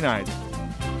 April 29th.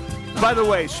 By the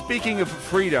way, speaking of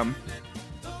freedom,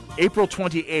 April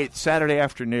 28th, Saturday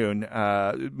afternoon,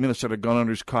 Minnesota Gun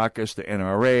Owners Caucus, the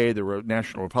NRA, the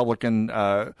National Republican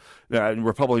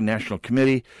National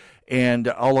Committee, and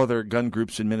all other gun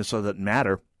groups in Minnesota that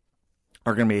matter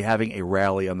are going to be having a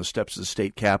rally on the steps of the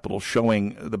state capitol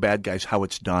showing the bad guys how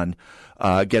it's done,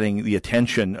 getting the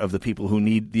attention of the people who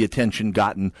need the attention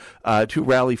gotten to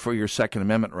rally for your Second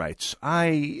Amendment rights.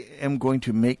 I am going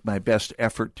to make my best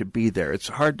effort to be there. It's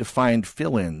hard to find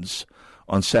fill-ins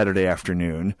on Saturday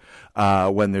afternoon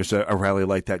when there's a rally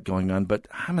like that going on, but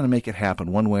I'm going to make it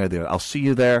happen one way or the other. I'll see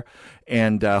you there,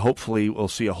 and hopefully we'll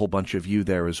see a whole bunch of you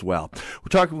there as well. We're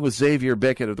talking with Xavier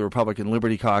Bickott of the Republican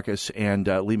Liberty Caucus and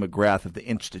Lee Mcgrath of the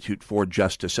Institute for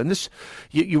Justice. And this,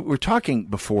 you were talking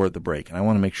before the break, and I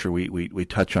want to make sure we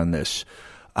touch on this.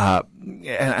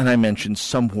 And I mentioned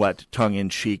somewhat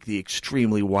tongue-in-cheek the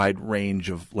extremely wide range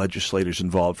of legislators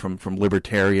involved, from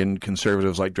libertarian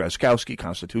conservatives like Drazkowski,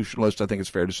 constitutionalists, I think it's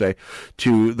fair to say,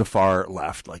 to the far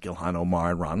left like Ilhan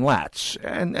Omar and Ron Latz,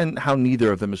 and how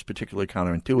neither of them is particularly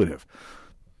counterintuitive.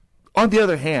 On the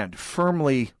other hand,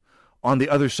 firmly on the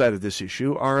other side of this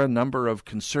issue are a number of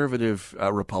conservative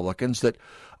Republicans that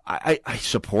I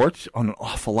support on an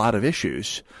awful lot of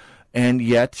issues, and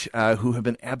yet who have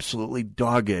been absolutely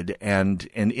dogged and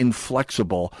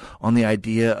inflexible on the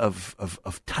idea of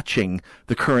touching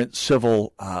the current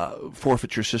civil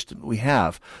forfeiture system that we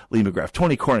have. Lee Mcgrath,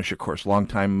 Tony Cornish, of course,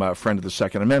 longtime friend of the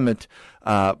Second Amendment,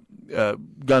 gun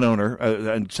owner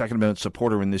and Second Amendment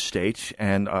supporter in this state,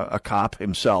 and a cop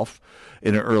himself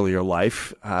in an earlier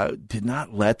life, did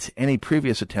not let any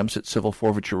previous attempts at civil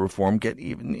forfeiture reform get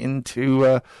even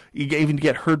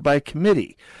get heard by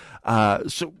committee.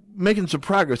 So making some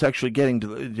progress, actually getting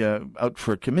to out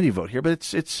for a committee vote here,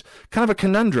 but it's kind of a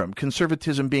conundrum.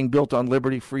 Conservatism being built on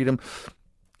liberty, freedom,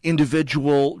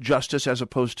 individual justice as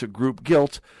opposed to group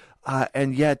guilt,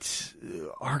 and yet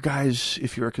our guys,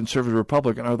 if you're a conservative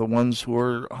Republican, are the ones who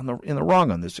are in the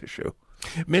wrong on this issue.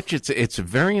 Mitch, it's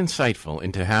very insightful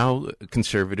into how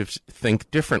conservatives think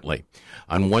differently.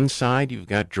 On one side, you've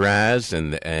got Draz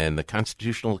and the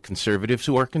constitutional conservatives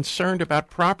who are concerned about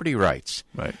property rights.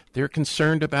 Right. They're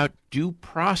concerned about due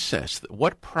process.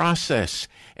 What process?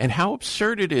 And how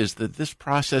absurd it is that this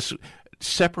process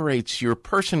separates your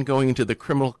person going into the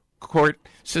criminal court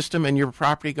system and your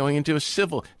property going into a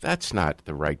civil. That's not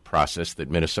the right process that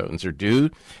Minnesotans are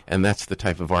due, and that's the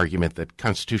type of argument that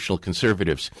constitutional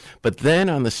conservatives. But then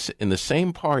in the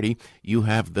same party, you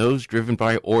have those driven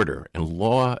by order and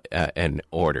law and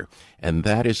order, and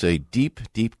that is a deep,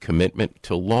 deep commitment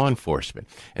to law enforcement.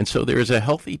 And so there is a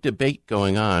healthy debate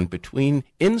going on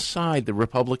inside the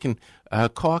Republican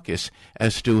caucus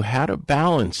as to how to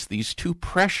balance these two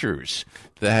pressures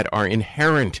that are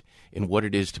inherent in what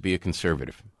it is to be a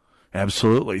conservative.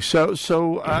 Absolutely.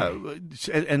 So,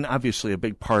 and obviously a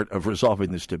big part of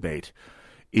resolving this debate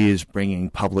is bringing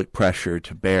public pressure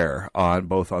to bear on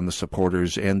both on the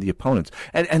supporters and the opponents.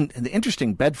 And the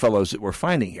interesting bedfellows that we're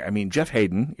finding here. I mean, Jeff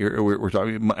Hayden, we're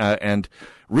talking, and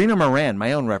Rena Moran,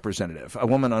 my own representative, a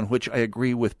woman on which I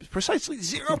agree with precisely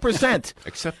 0%.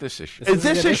 Except this issue.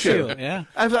 This issue. Yeah.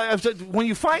 I've said, when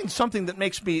you find something that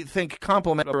makes me think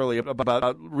complimentarily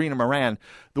about Rena Moran,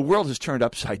 the world has turned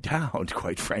upside down,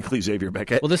 quite frankly, Xavier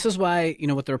Bickott. Well, this is why,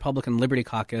 with the Republican Liberty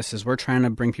Caucus is we're trying to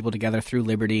bring people together through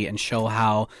liberty and show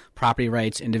how property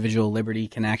rights, individual liberty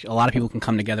a lot of people can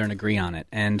come together and agree on it.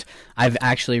 And I've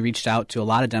actually reached out to a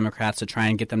lot of Democrats to try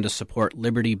and get them to support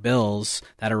liberty bills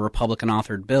that are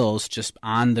Republican-authored bills just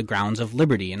on the grounds of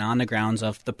liberty and on the grounds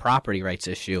of the property rights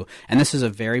issue. And this is a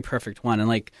very perfect one. And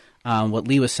like what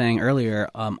Lee was saying earlier,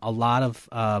 a lot of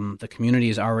the community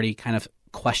is already kind of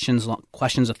questions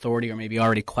authority, or maybe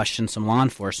already questions some law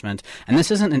enforcement. And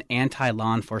this isn't an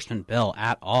anti-law enforcement bill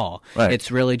at all. Right.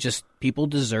 It's really just people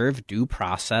deserve due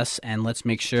process, and let's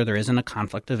make sure there isn't a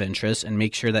conflict of interest and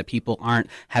make sure that people aren't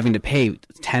having to pay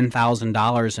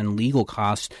 $10,000 in legal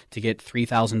costs to get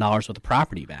 $3,000 worth of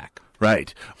property back.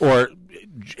 Right. Or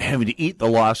having to eat the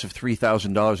loss of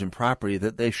 $3,000 in property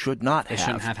that they should not have. They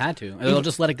shouldn't have had to. They'll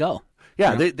just let it go.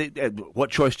 Yeah. They,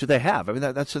 what choice do they have? I mean,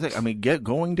 that's the thing. I mean,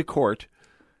 going to court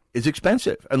is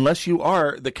expensive unless you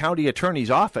are the county attorney's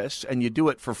office and you do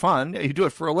it for fun. You do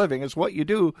it for a living. It's what you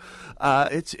do.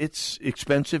 It's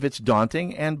expensive. It's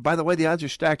daunting. And by the way, the odds are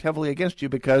stacked heavily against you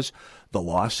because the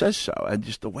law says so. And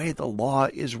just the way the law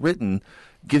is written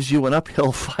gives you an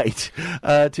uphill fight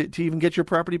to even get your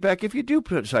property back if you do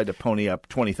decide to pony up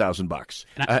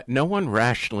 $20,000. No one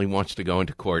rationally wants to go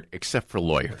into court except for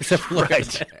lawyers.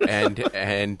 Right.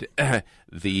 and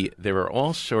there are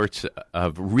all sorts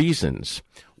of reasons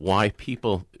why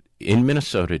people in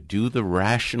Minnesota do the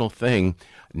rational thing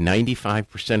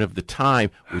 95% of the time,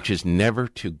 which is never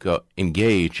to go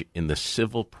engage in the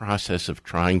civil process of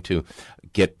trying to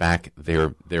get back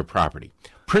their property.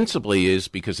 Principally is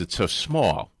because it's so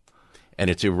small, and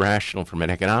it's irrational from an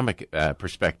economic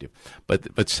perspective.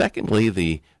 But secondly,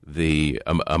 the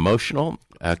emotional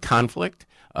conflict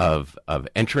of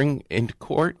entering into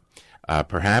court,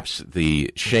 perhaps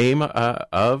the shame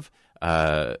of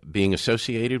being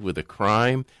associated with a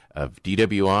crime of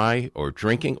DWI or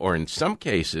drinking, or in some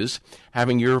cases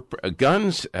having your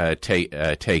guns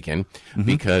taken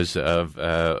because of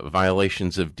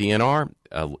violations of DNR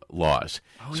laws.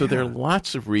 So there are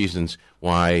lots of reasons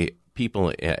why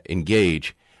people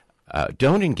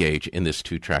don't engage in this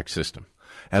two-track system.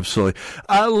 Absolutely.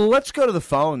 Let's go to the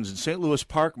phones in St. Louis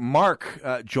Park. Mark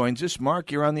joins us. Mark,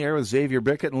 you're on the air with Xavier,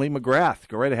 Bickott, and Lee Mcgrath.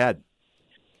 Go right ahead.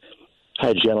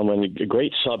 Hi, gentlemen. A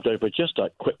great subject, but just a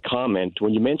quick comment.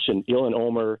 When you mentioned Ilan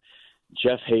Omer,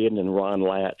 Jeff Hayden, and Ron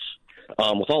Latz,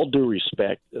 with all due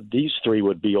respect, these three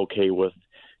would be okay with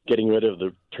getting rid of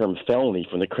the term felony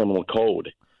from the criminal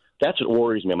code. That's what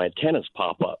worries me. My tenants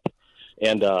pop up.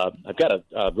 And I've got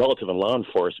a relative in law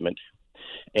enforcement.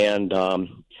 And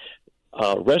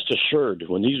rest assured,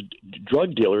 when these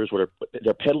drug dealers,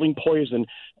 they're peddling poison,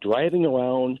 driving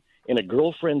around in a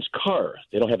girlfriend's car,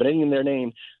 they don't have anything in their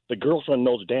name, the girlfriend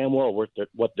knows damn well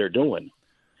what they're doing.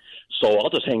 So I'll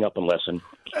just hang up and listen.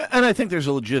 And I think there's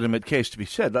a legitimate case to be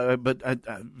said, but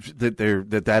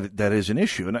that is an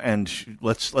issue, and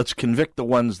let's convict the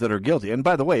ones that are guilty. And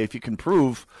by the way, if you can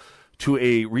prove to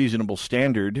a reasonable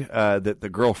standard that the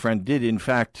girlfriend did in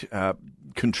fact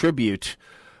contribute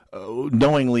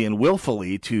knowingly and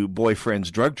willfully to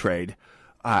boyfriend's drug trade,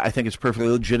 I think it's perfectly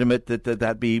legitimate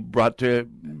that be brought to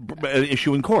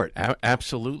issue in court.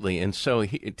 Absolutely. And so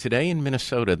today in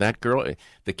Minnesota,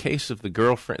 the case of the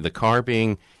girlfriend, the car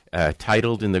being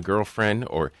titled in the girlfriend,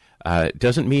 or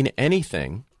doesn't mean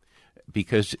anything,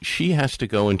 because she has to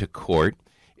go into court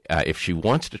if she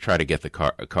wants to try to get the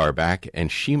car back,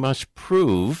 and she must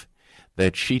prove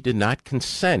that she did not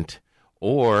consent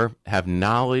or have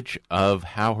knowledge of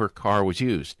how her car was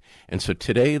used. And so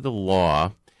today the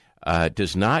law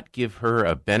does not give her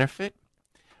a benefit.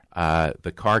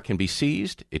 The car can be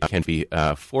seized, it can be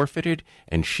forfeited,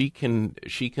 and she can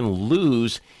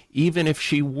lose even if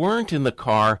she weren't in the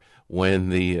car when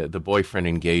the boyfriend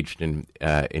engaged in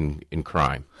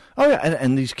crime. Oh yeah,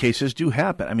 and these cases do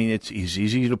happen. I mean, it's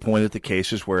easy to point at the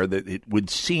cases where it would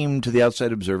seem to the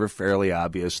outside observer fairly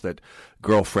obvious that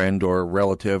girlfriend or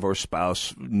relative or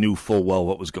spouse knew full well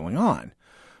what was going on.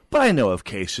 But I know of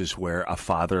cases where a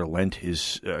father lent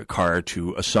his car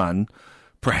to a son,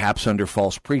 perhaps under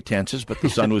false pretenses, but the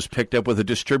son was picked up with a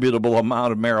distributable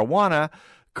amount of marijuana.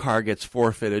 Car gets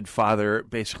forfeited. Father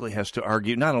basically has to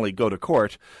argue, not only go to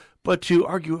court, but to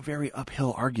argue a very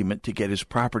uphill argument to get his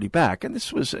property back. And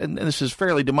this is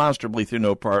fairly demonstrably through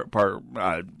no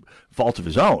fault of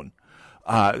his own.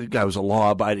 The guy was a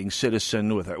law-abiding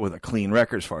citizen with a clean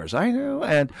record, as far as I know,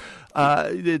 and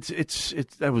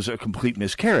that was a complete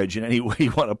miscarriage in any way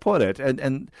you want to put it.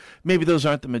 And maybe those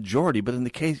aren't the majority, but in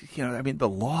the case, the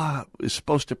law is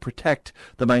supposed to protect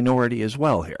the minority as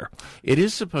well here. It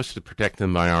is supposed to protect the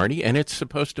minority, and it's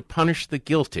supposed to punish the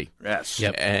guilty. Yes.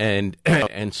 Yep.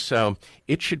 And so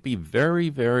it should be very,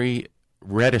 very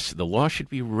reticent. The law should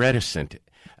be reticent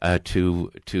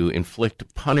to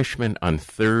inflict punishment on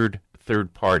third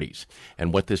parties.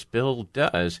 And what this bill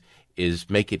does is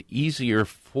make it easier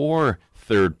for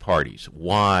third parties,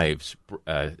 wives,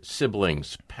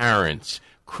 siblings, parents,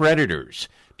 creditors,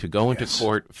 to go into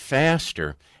court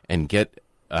faster and get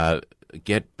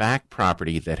back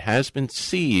property that has been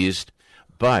seized,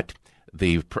 but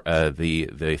the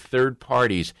third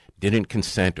parties didn't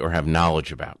consent or have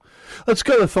knowledge about. Let's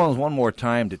go to the phones one more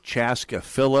time to Chaska.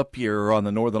 Philip, you're on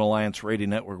the Northern Alliance Radio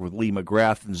Network with Lee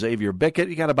Mcgrath and Xavier Bickott.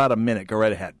 You got about a minute. Go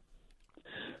right ahead.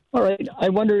 All right. I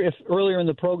wonder if earlier in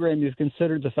the program you've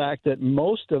considered the fact that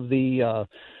most of the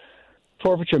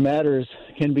forfeiture matters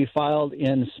can be filed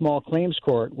in small claims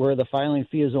court, where the filing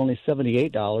fee is only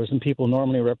 $78 and people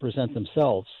normally represent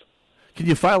themselves. Can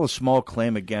you file a small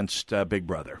claim against Big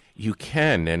Brother? You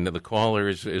can, and the caller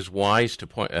is wise to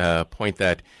point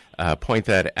that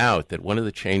out. That one of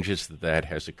the changes that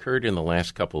has occurred in the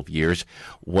last couple of years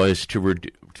was to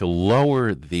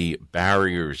lower the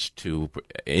barriers to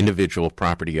individual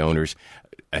property owners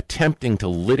attempting to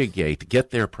litigate,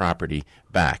 get their property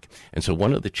back. And so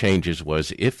one of the changes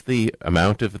was if the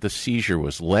amount of the seizure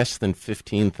was less than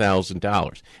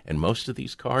 $15,000, and most of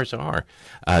these cars are,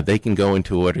 they can go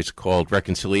into what is called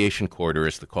reconciliation court, or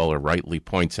as the caller rightly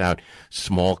points out,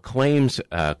 small claims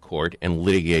court, and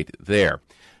litigate there.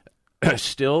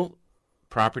 Still,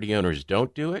 property owners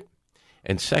don't do it.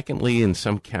 And secondly, in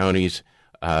some counties,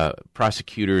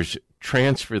 prosecutors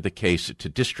transfer the case to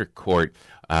district court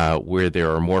where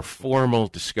there are more formal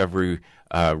discovery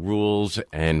rules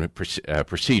and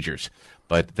procedures.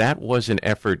 But that was an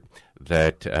effort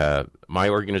that my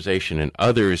organization and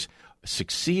others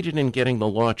succeeded in getting the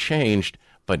law changed,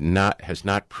 but has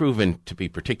not proven to be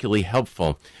particularly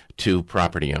helpful to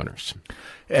property owners.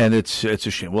 And it's a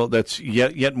shame. Well, that's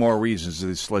yet more reasons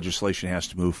this legislation has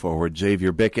to move forward.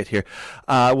 Xavier Bickott here.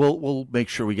 We'll make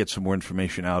sure we get some more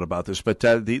information out about this. But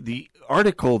the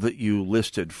article that you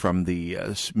listed from the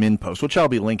Min Post, which I'll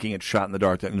be linking at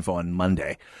shotinthedark.info on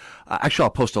Monday. Actually, I'll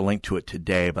post a link to it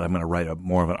today, but I'm going to write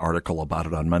more of an article about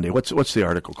it on Monday. What's the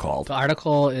article called? The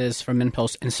article is from Min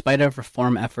Post. In spite of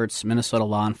reform efforts, Minnesota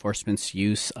law enforcement's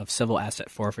use of civil asset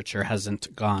forfeiture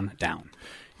hasn't gone down.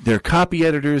 Their copy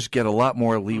editors get a lot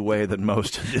more leeway than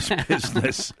most in this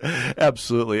business.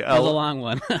 Absolutely. It's a long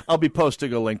one. I'll be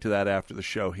posting a link to that after the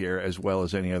show here, as well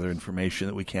as any other information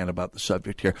that we can about the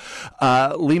subject here.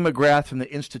 Lee Mcgrath from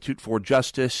the Institute for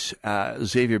Justice,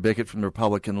 Xavier Bickott from the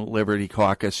Republican Liberty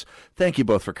Caucus. Thank you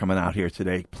both for coming out here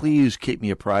today. Please keep me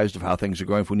apprised of how things are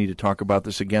going. If we need to talk about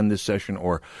this again this session,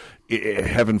 or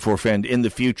heaven forfend, in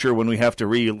the future when we have to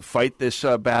re-fight this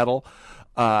battle,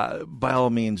 by all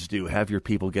means do. Have your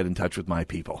people get in touch with my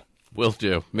people. Will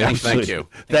do. Many thank you.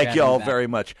 Thank you all very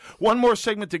much. One more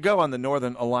segment to go on the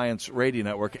Northern Alliance Radio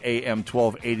Network, AM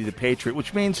 1280 The Patriot,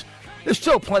 which means there's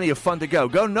still plenty of fun to go.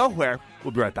 Go nowhere.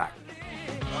 We'll be right back.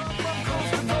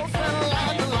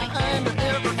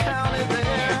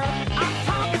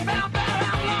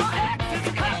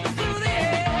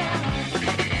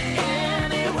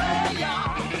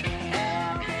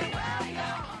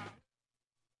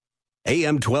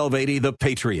 AM 1280, The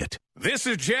Patriot. This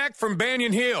is Jack from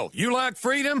Banyan Hill. You like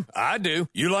freedom? I do.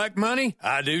 You like money?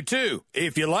 I do too.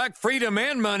 If you like freedom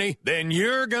and money, then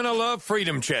you're going to love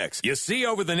Freedom Checks. You see,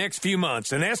 over the next few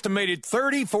months, an estimated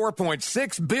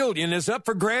 $34.6 billion is up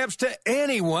for grabs to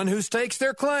anyone who stakes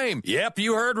their claim. Yep,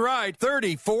 you heard right.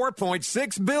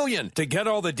 $34.6 billion. To get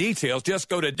all the details, just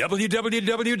go to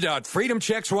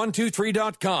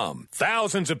www.freedomchecks123.com.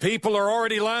 Thousands of people are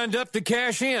already lined up to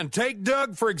cash in. Take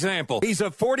Doug, for example. He's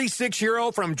a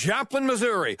 46-year-old from Joplin,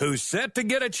 Missouri, who's set to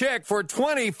get a check for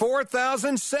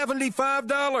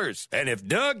 $24,075. And if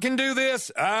Doug can do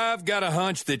this, I've got a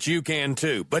hunch that you can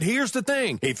too. But here's the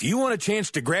thing. If you want a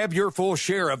chance to grab your full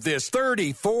share of this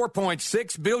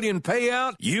 $34.6 billion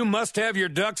payout, you must have your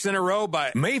ducks in a row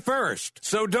by May 1st.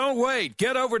 So don't wait.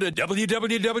 Get over to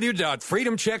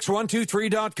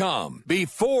www.freedomchecks123.com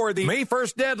before the May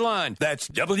 1st deadline. That's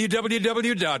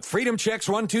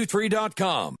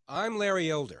www.freedomchecks123.com. I'm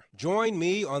Larry Elder. Join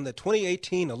me on the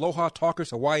 2018 Aloha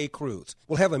Talkers Hawaii Cruise.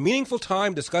 We'll have a meaningful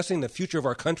time discussing the future of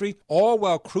our country, all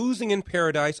while cruising in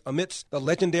paradise amidst the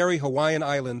legendary Hawaiian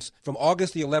Islands from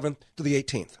August the 11th to the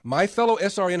 18th. My fellow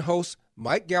SRN hosts,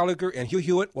 Mike Gallagher and Hugh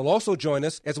Hewitt, will also join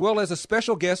us, as well as a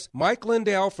special guest, Mike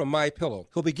Lindell from MyPillow,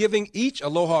 who'll be giving each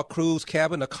Aloha Cruise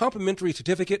cabin a complimentary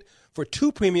certificate for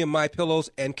 2 premium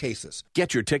MyPillows and cases.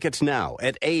 Get your tickets now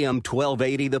at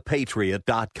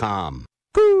am1280thepatriot.com.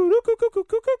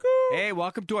 Hey,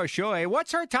 welcome to our show. Hey,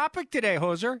 what's our topic today,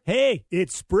 Hoser? Hey,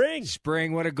 it's spring.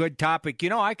 Spring, what a good topic. You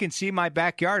know, I can see my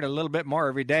backyard a little bit more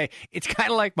every day. It's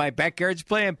kind of like my backyard's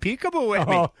playing peekaboo with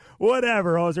me.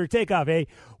 Whatever, Hoser. Take off, eh?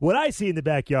 What I see in the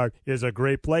backyard is a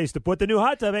great place to put the new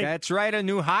hot tub, eh? That's right, a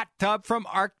new hot tub from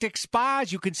Arctic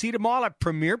Spas. You can see them all at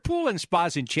Premier Pool and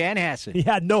Spas in Chanhassen.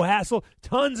 Yeah, no hassle,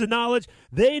 tons of knowledge.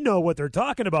 They know what they're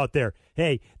talking about there.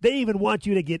 Hey, they even want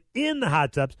you to get in the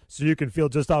hot tubs so you can feel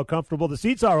just how comfortable the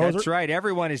seats are, Hoser. That's right.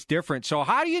 Everyone is different. So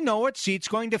how do you know what seat's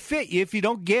going to fit you if you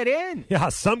don't get in? Yeah,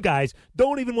 some guys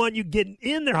don't even want you getting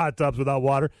in their hot tubs without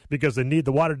water because they need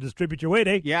the water to distribute your weight,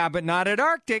 eh? Yeah, but not at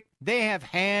Arctic. They have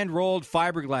hand-rolled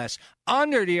fiberglass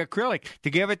under the acrylic to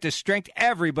give it the strength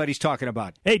everybody's talking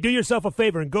about. Hey, do yourself a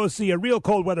favor and go see a real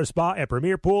cold weather spa at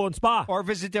Premier Pool and Spa. Or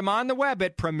visit them on the web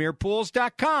at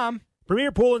premierpools.com.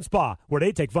 Premier Pool and Spa, where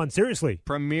they take fun seriously.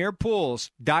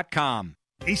 premierpools.com.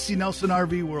 AC Nelson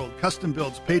RV World custom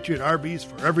builds Patriot RVs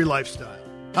for every lifestyle.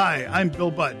 Hi, I'm Bill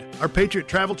Budd. Our Patriot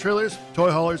travel trailers,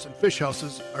 toy haulers, and fish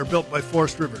houses are built by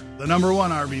Forest River, the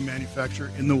 #1 RV manufacturer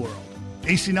in the world.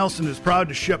 AC Nelson is proud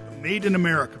to ship Made in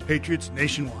America Patriots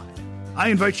nationwide. I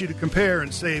invite you to compare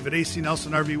and save at AC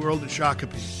Nelson RV World in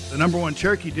Shakopee, the #1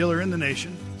 Cherokee dealer in the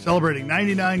nation, celebrating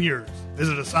 99 years.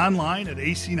 Visit us online at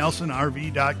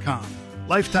acnelsonrv.com.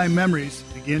 Lifetime memories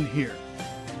begin here.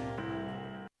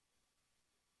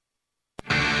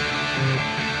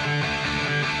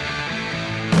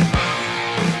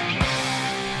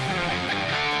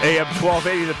 AM AM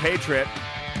 1280 The Patriot,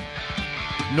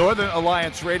 Northern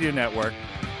Alliance Radio Network,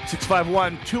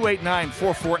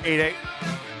 651-289-4488.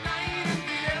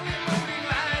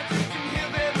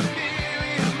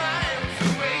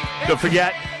 Don't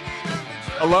forget,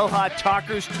 Aloha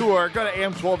Talkers Tour. Go to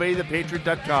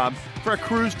am1280thepatriot.com for a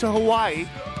cruise to Hawaii.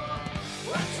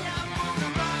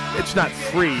 It's not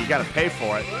free. You got to pay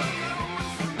for it.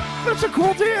 But it's a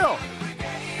cool deal.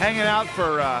 Hanging out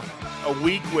for a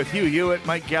week with Hugh Hewitt,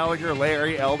 Mike Gallagher,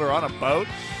 Larry Elder on a boat.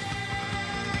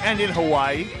 And in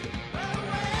Hawaii.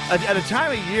 At a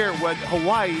time of year when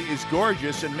Hawaii is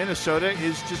gorgeous and Minnesota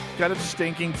is just kind of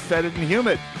stinking, fetid, and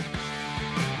humid.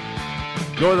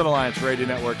 Northern Alliance Radio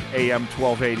Network, AM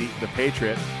 1280, The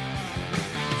Patriot.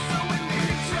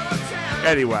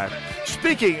 Anyway,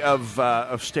 speaking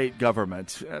of state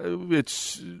government,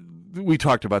 we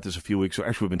talked about this a few weeks ago.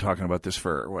 Actually, we've been talking about this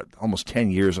for, almost 10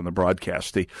 years on the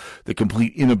broadcast. The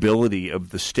complete inability of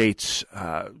the state's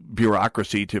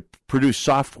bureaucracy to produce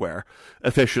software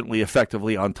efficiently,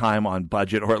 effectively, on time, on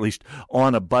budget, or at least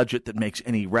on a budget that makes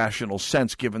any rational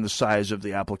sense given the size of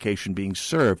the application being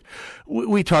served.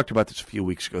 We talked about this a few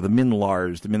weeks ago. The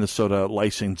MNLARS, the Minnesota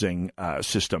licensing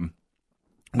system,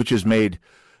 which has made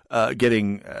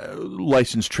getting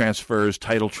license transfers,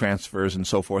 title transfers, and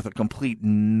so forth a complete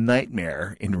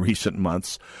nightmare in recent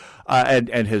months, and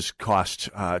has cost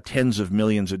tens of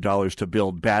millions of dollars to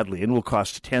build badly and will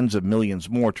cost tens of millions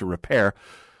more to repair.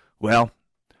 Well,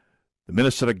 the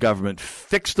Minnesota government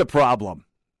fixed the problem.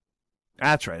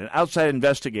 That's right. An outside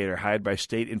investigator hired by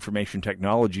State Information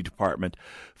Technology Department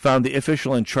found the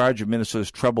official in charge of Minnesota's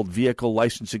troubled vehicle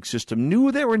licensing system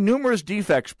knew there were numerous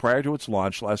defects prior to its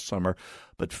launch last summer,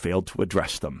 but failed to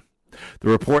address them. The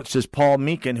report says Paul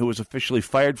Meekin, who was officially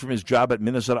fired from his job at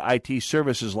Minnesota IT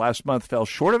Services last month, fell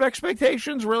short of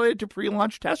expectations related to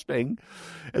pre-launch testing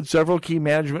and several key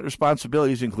management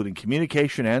responsibilities, including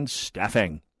communication and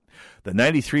staffing. The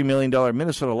 $93 million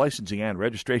Minnesota Licensing and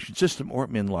Registration System, or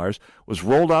MNLARS, was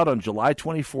rolled out on July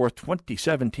 24,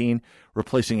 2017,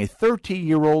 replacing a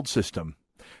 30-year-old system.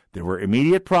 There were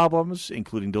immediate problems,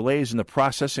 including delays in the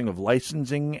processing of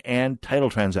licensing and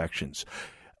title transactions.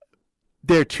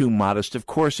 They're too modest, of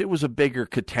course. It was a bigger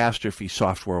catastrophe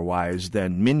software-wise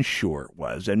than MNsure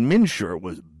was, and MNsure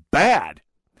was bad.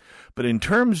 But in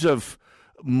terms of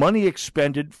money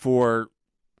expended for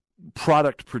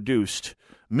product produced,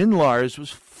 MNLARS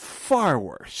was far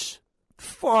worse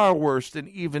than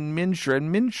even MNsure,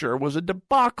 and MNsure was a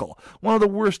debacle, one of the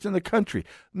worst in the country.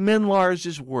 MNLARS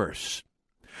is worse.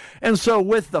 And so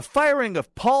with the firing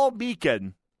of Paul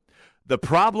Meekin, the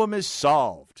problem is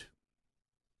solved.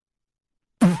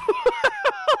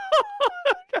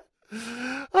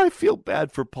 I feel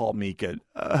bad for Paul Meekin.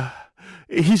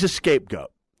 He's a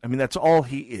scapegoat. I mean, that's all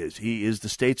he is. He is the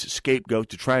state's scapegoat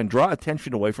to try and draw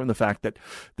attention away from the fact that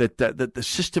the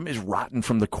system is rotten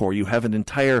from the core. You have an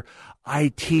entire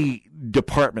IT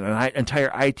department, an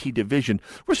entire IT division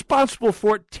responsible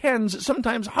for tens,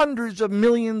 sometimes hundreds of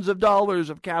millions of dollars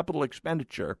of capital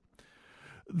expenditure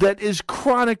that is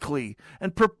chronically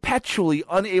and perpetually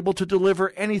unable to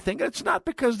deliver anything. It's not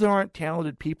because there aren't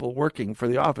talented people working for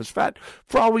the office. For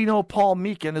all we know, Paul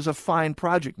Meekin is a fine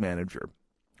project manager,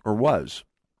 or was.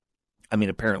 I mean,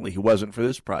 apparently he wasn't for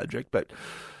this project, but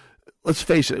let's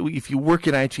face it, if you work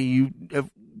in IT, you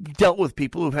have dealt with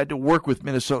people who've had to work with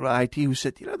Minnesota IT who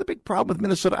said, the big problem with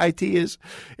Minnesota IT is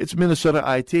it's Minnesota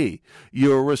IT.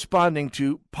 You're responding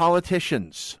to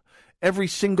politicians, every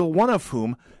single one of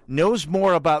whom knows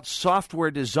more about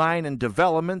software design and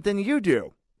development than you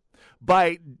do,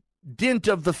 by dint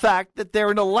of the fact that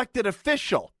they're an elected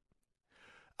official.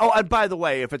 Oh, and by the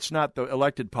way, if it's not the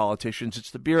elected politicians,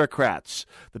 it's the bureaucrats,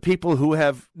 the people who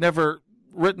have never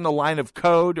written a line of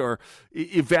code or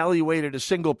evaluated a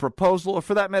single proposal, or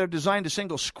for that matter, designed a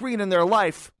single screen in their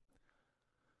life,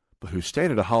 but who stayed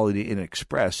at a Holiday Inn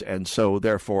Express and so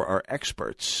therefore are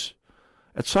experts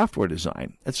at software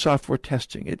design, at software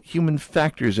testing, at human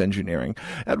factors engineering,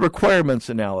 at requirements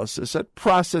analysis, at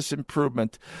process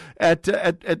improvement,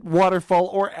 at waterfall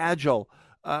or agile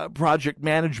project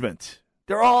management.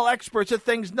 They're all experts at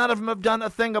things none of them have done a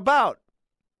thing about,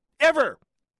 ever.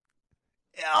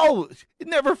 Oh, it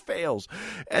never fails.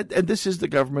 And this is the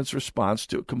government's response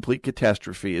to a complete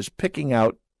catastrophe, is picking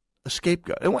out a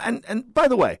scapegoat. And by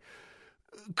the way,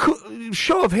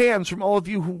 show of hands from all of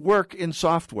you who work in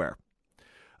software.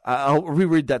 I'll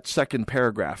reread that second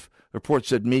paragraph. The report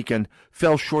said Meekin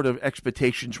fell short of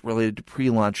expectations related to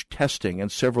pre-launch testing and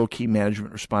several key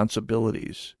management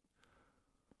responsibilities.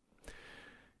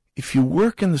 If you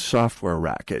work in the software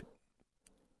racket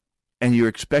and you're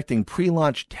expecting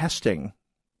pre-launch testing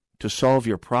to solve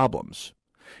your problems,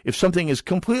 If something is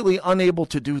completely unable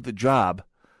to do the job,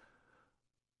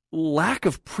 lack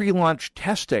of pre-launch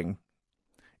testing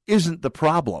isn't the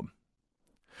problem.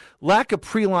 Lack of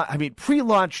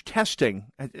pre-launch testing,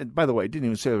 and by the way, I didn't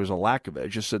even say there was a lack of it. I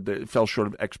just said that it fell short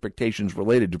of expectations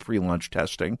related to pre-launch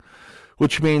testing,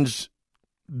 which means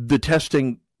the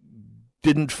testing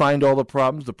didn't find all the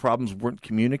problems weren't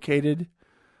communicated.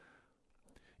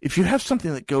 If you have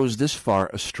something that goes this far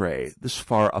astray, this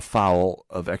far afoul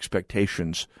of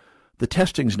expectations, the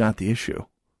testing's not the issue.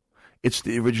 It's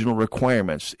the original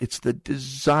requirements. It's the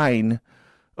design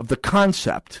of the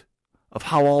concept of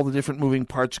how all the different moving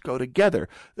parts go together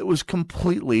that was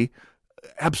completely,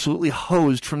 absolutely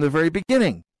hosed from the very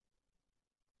beginning.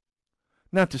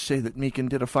 Not to say that Meekin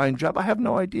did a fine job. I have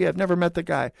no idea. I've never met the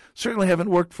guy. Certainly haven't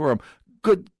worked for him.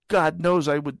 Good God knows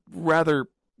I would rather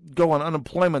go on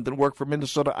unemployment than work for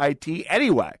Minnesota IT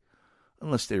anyway,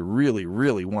 unless they really,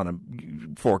 really want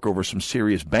to fork over some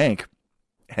serious bank.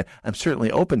 I'm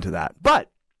certainly open to that. But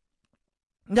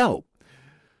no,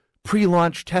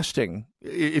 pre-launch testing,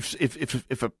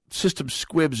 if a system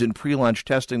squibs in pre-launch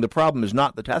testing, the problem is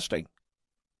not the testing.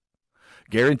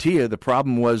 Guarantee you the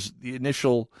problem was the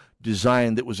initial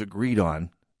design that was agreed on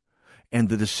and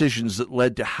the decisions that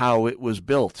led to how it was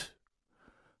built.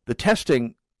 The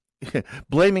testing,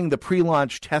 blaming the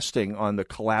pre-launch testing on the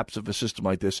collapse of a system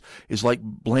like this is like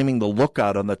blaming the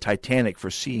lookout on the Titanic for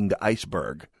seeing the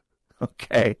iceberg.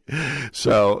 Okay,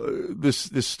 so this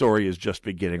story is just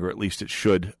beginning, or at least it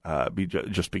should be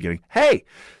just beginning. Hey,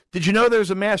 did you know there was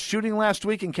a mass shooting last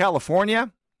week in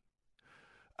California?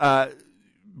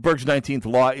 Berg's 19th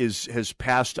law has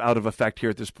passed out of effect here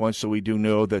at this point, so we do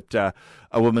know that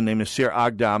a woman named Nasir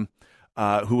Agdam,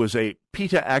 who was a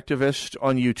PETA activist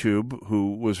on YouTube,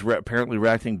 who was apparently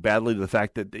reacting badly to the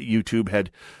fact that YouTube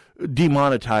had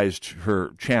demonetized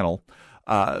her channel,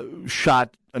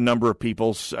 shot a number of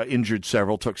people, injured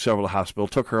several, took several to hospital,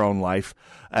 took her own life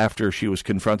after she was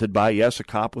confronted by, yes, a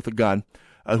cop with a gun,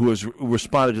 who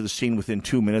responded to the scene within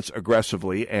 2 minutes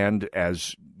aggressively, and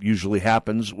as usually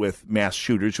happens with mass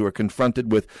shooters who are confronted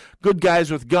with good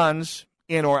guys with guns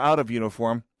in or out of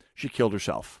uniform, she killed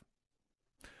herself.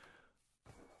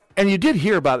 And you did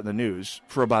hear about it in the news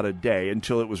for about a day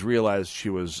until it was realized she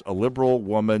was a liberal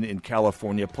woman in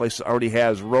California, a place that already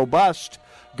has robust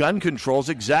gun controls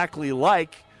exactly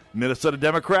like Minnesota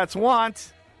Democrats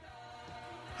want.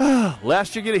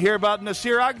 Last you're going to hear about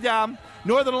Nasir Agdam,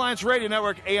 Northern Alliance Radio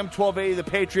Network, AM 1280, The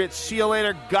Patriot. See you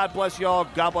later. God bless you all.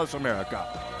 God bless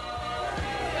America.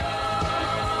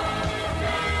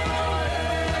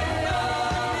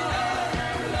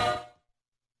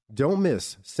 Don't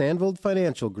miss Sandvold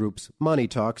Financial Group's Money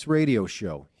Talks radio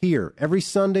show, here every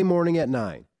Sunday morning at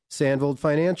 9. Sandvold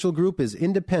Financial Group is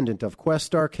independent of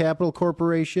Questar Capital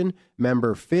Corporation,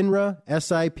 member FINRA,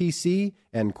 SIPC,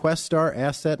 and Questar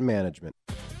Asset Management.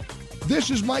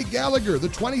 This is Mike Gallagher. The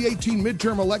 2018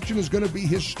 midterm election is going to be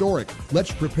historic.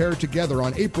 Let's prepare together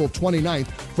on April 29th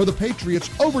for the Patriots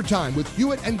Overtime with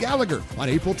Hewitt and Gallagher on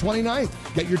April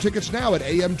 29th. Get your tickets now at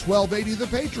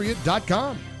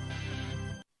am1280thepatriot.com.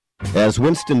 As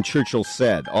Winston Churchill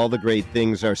said, all the great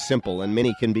things are simple and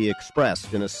many can be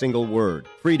expressed in a single word.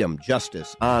 Freedom,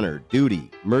 justice, honor,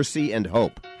 duty, mercy, and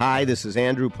hope. Hi, this is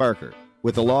Andrew Parker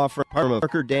with the law firm of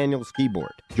Parker Daniels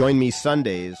Keyboard. Join me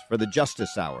Sundays for the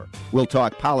Justice Hour. We'll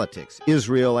talk politics,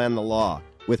 Israel, and the law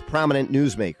with prominent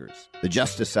newsmakers. The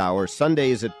Justice Hour,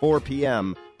 Sundays at 4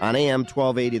 p.m. on AM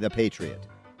 1280 The Patriot.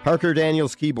 Parker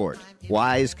Daniels Keyboard.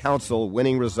 Wise counsel,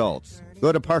 winning results.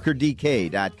 Go to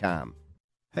parkerdk.com.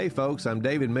 Hey folks, I'm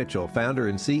David Mitchell, founder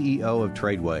and CEO of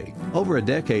Tradeway. Over a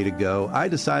decade ago, I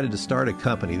decided to start a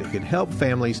company that could help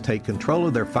families take control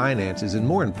of their finances and,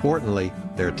 more importantly,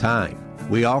 their time.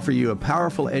 We offer you a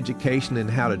powerful education in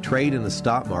how to trade in the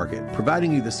stock market,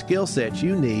 providing you the skill sets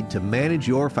you need to manage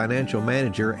your financial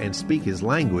manager and speak his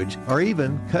language, or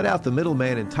even cut out the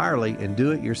middleman entirely and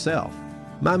do it yourself.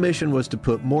 My mission was to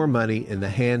put more money in the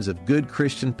hands of good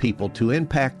Christian people to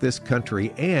impact this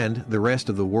country and the rest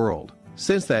of the world.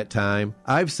 Since that time,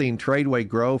 I've seen Tradeway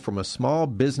grow from a small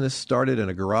business started in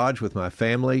a garage with my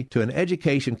family to an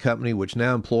education company which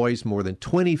now employs more than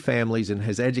 20 families and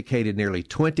has educated nearly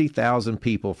 20,000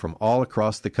 people from all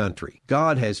across the country.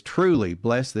 God has truly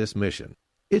blessed this mission.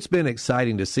 It's been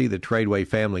exciting to see the Tradeway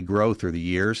family grow through the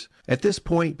years. At this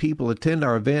point, people attend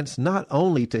our events not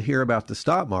only to hear about the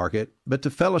stock market, but to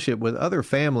fellowship with other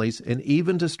families and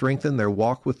even to strengthen their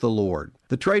walk with the Lord.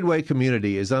 The Tradeway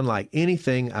community is unlike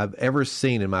anything I've ever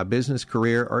seen in my business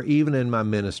career or even in my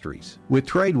ministries. With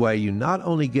Tradeway, you not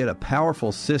only get a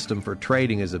powerful system for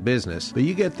trading as a business, but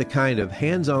you get the kind of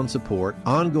hands-on support,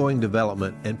 ongoing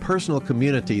development, and personal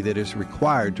community that is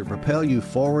required to propel you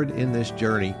forward in this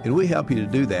journey, and we help you to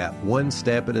do that one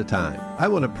step at a time. I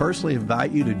want to personally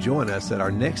invite you to join us at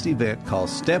our next event called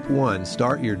Step 1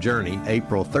 Start Your Journey,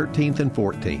 April 13th and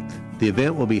 14th. The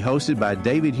event will be hosted by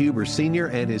David Huber Sr.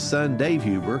 and his son Dave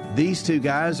Huber. These two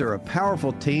guys are a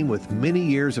powerful team with many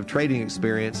years of trading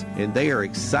experience, and they are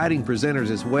exciting presenters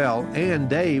as well, and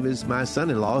Dave is my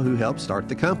son-in-law who helped start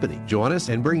the company. Join us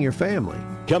and bring your family.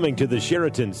 Coming to the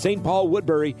Sheraton St. Paul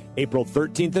Woodbury, April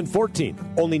 13th and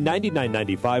 14th. Only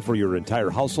 $99.95 for your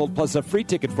entire household, plus a free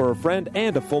ticket for a friend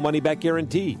and a full money-back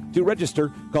guarantee. To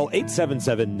register, call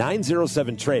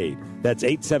 877-907-TRADE. That's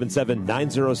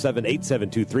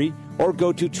 877-907-8723, or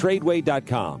go to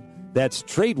Tradeway.com. That's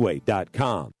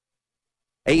Tradeway.com.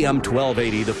 AM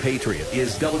 1280, The Patriot,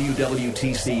 is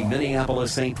WWTC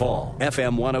Minneapolis, St. Paul.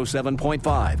 FM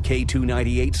 107.5,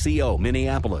 K298CO,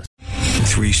 Minneapolis.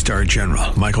 3-star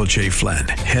General Michael J. Flynn,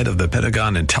 head of the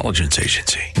Pentagon Intelligence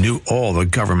Agency, knew all the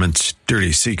government's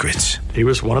dirty secrets. He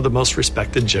was one of the most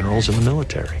respected generals in the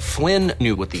military. Flynn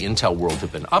knew what the intel world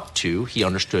had been up to. He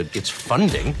understood its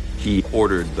funding. He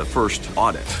ordered the first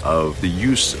audit of the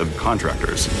use of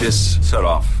contractors. This set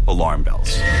off alarm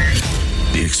bells.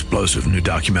 The explosive new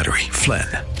documentary, Flynn,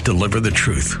 Deliver the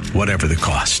Truth, Whatever the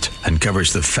Cost,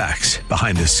 uncovers the facts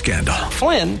behind this scandal.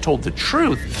 Flynn told the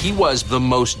truth. He was the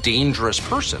most dangerous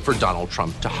person for Donald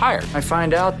Trump to hire. I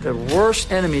find out the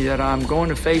worst enemy that I'm going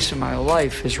to face in my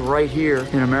life is right here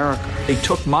in America. They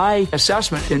took my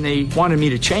assessment and they wanted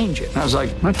me to change it. And I was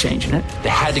like, I'm not changing it. They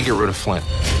had to get rid of Flynn.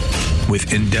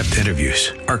 With in-depth interviews,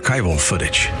 archival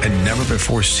footage, and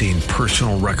never-before-seen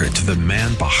personal records of the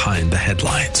man behind the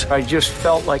headlines. I just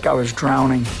felt like I was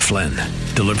drowning. Flynn,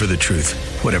 Deliver the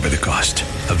Truth, Whatever the Cost.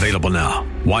 Available now.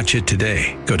 Watch it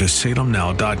today. Go to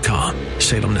salemnow.com.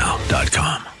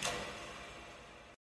 salemnow.com.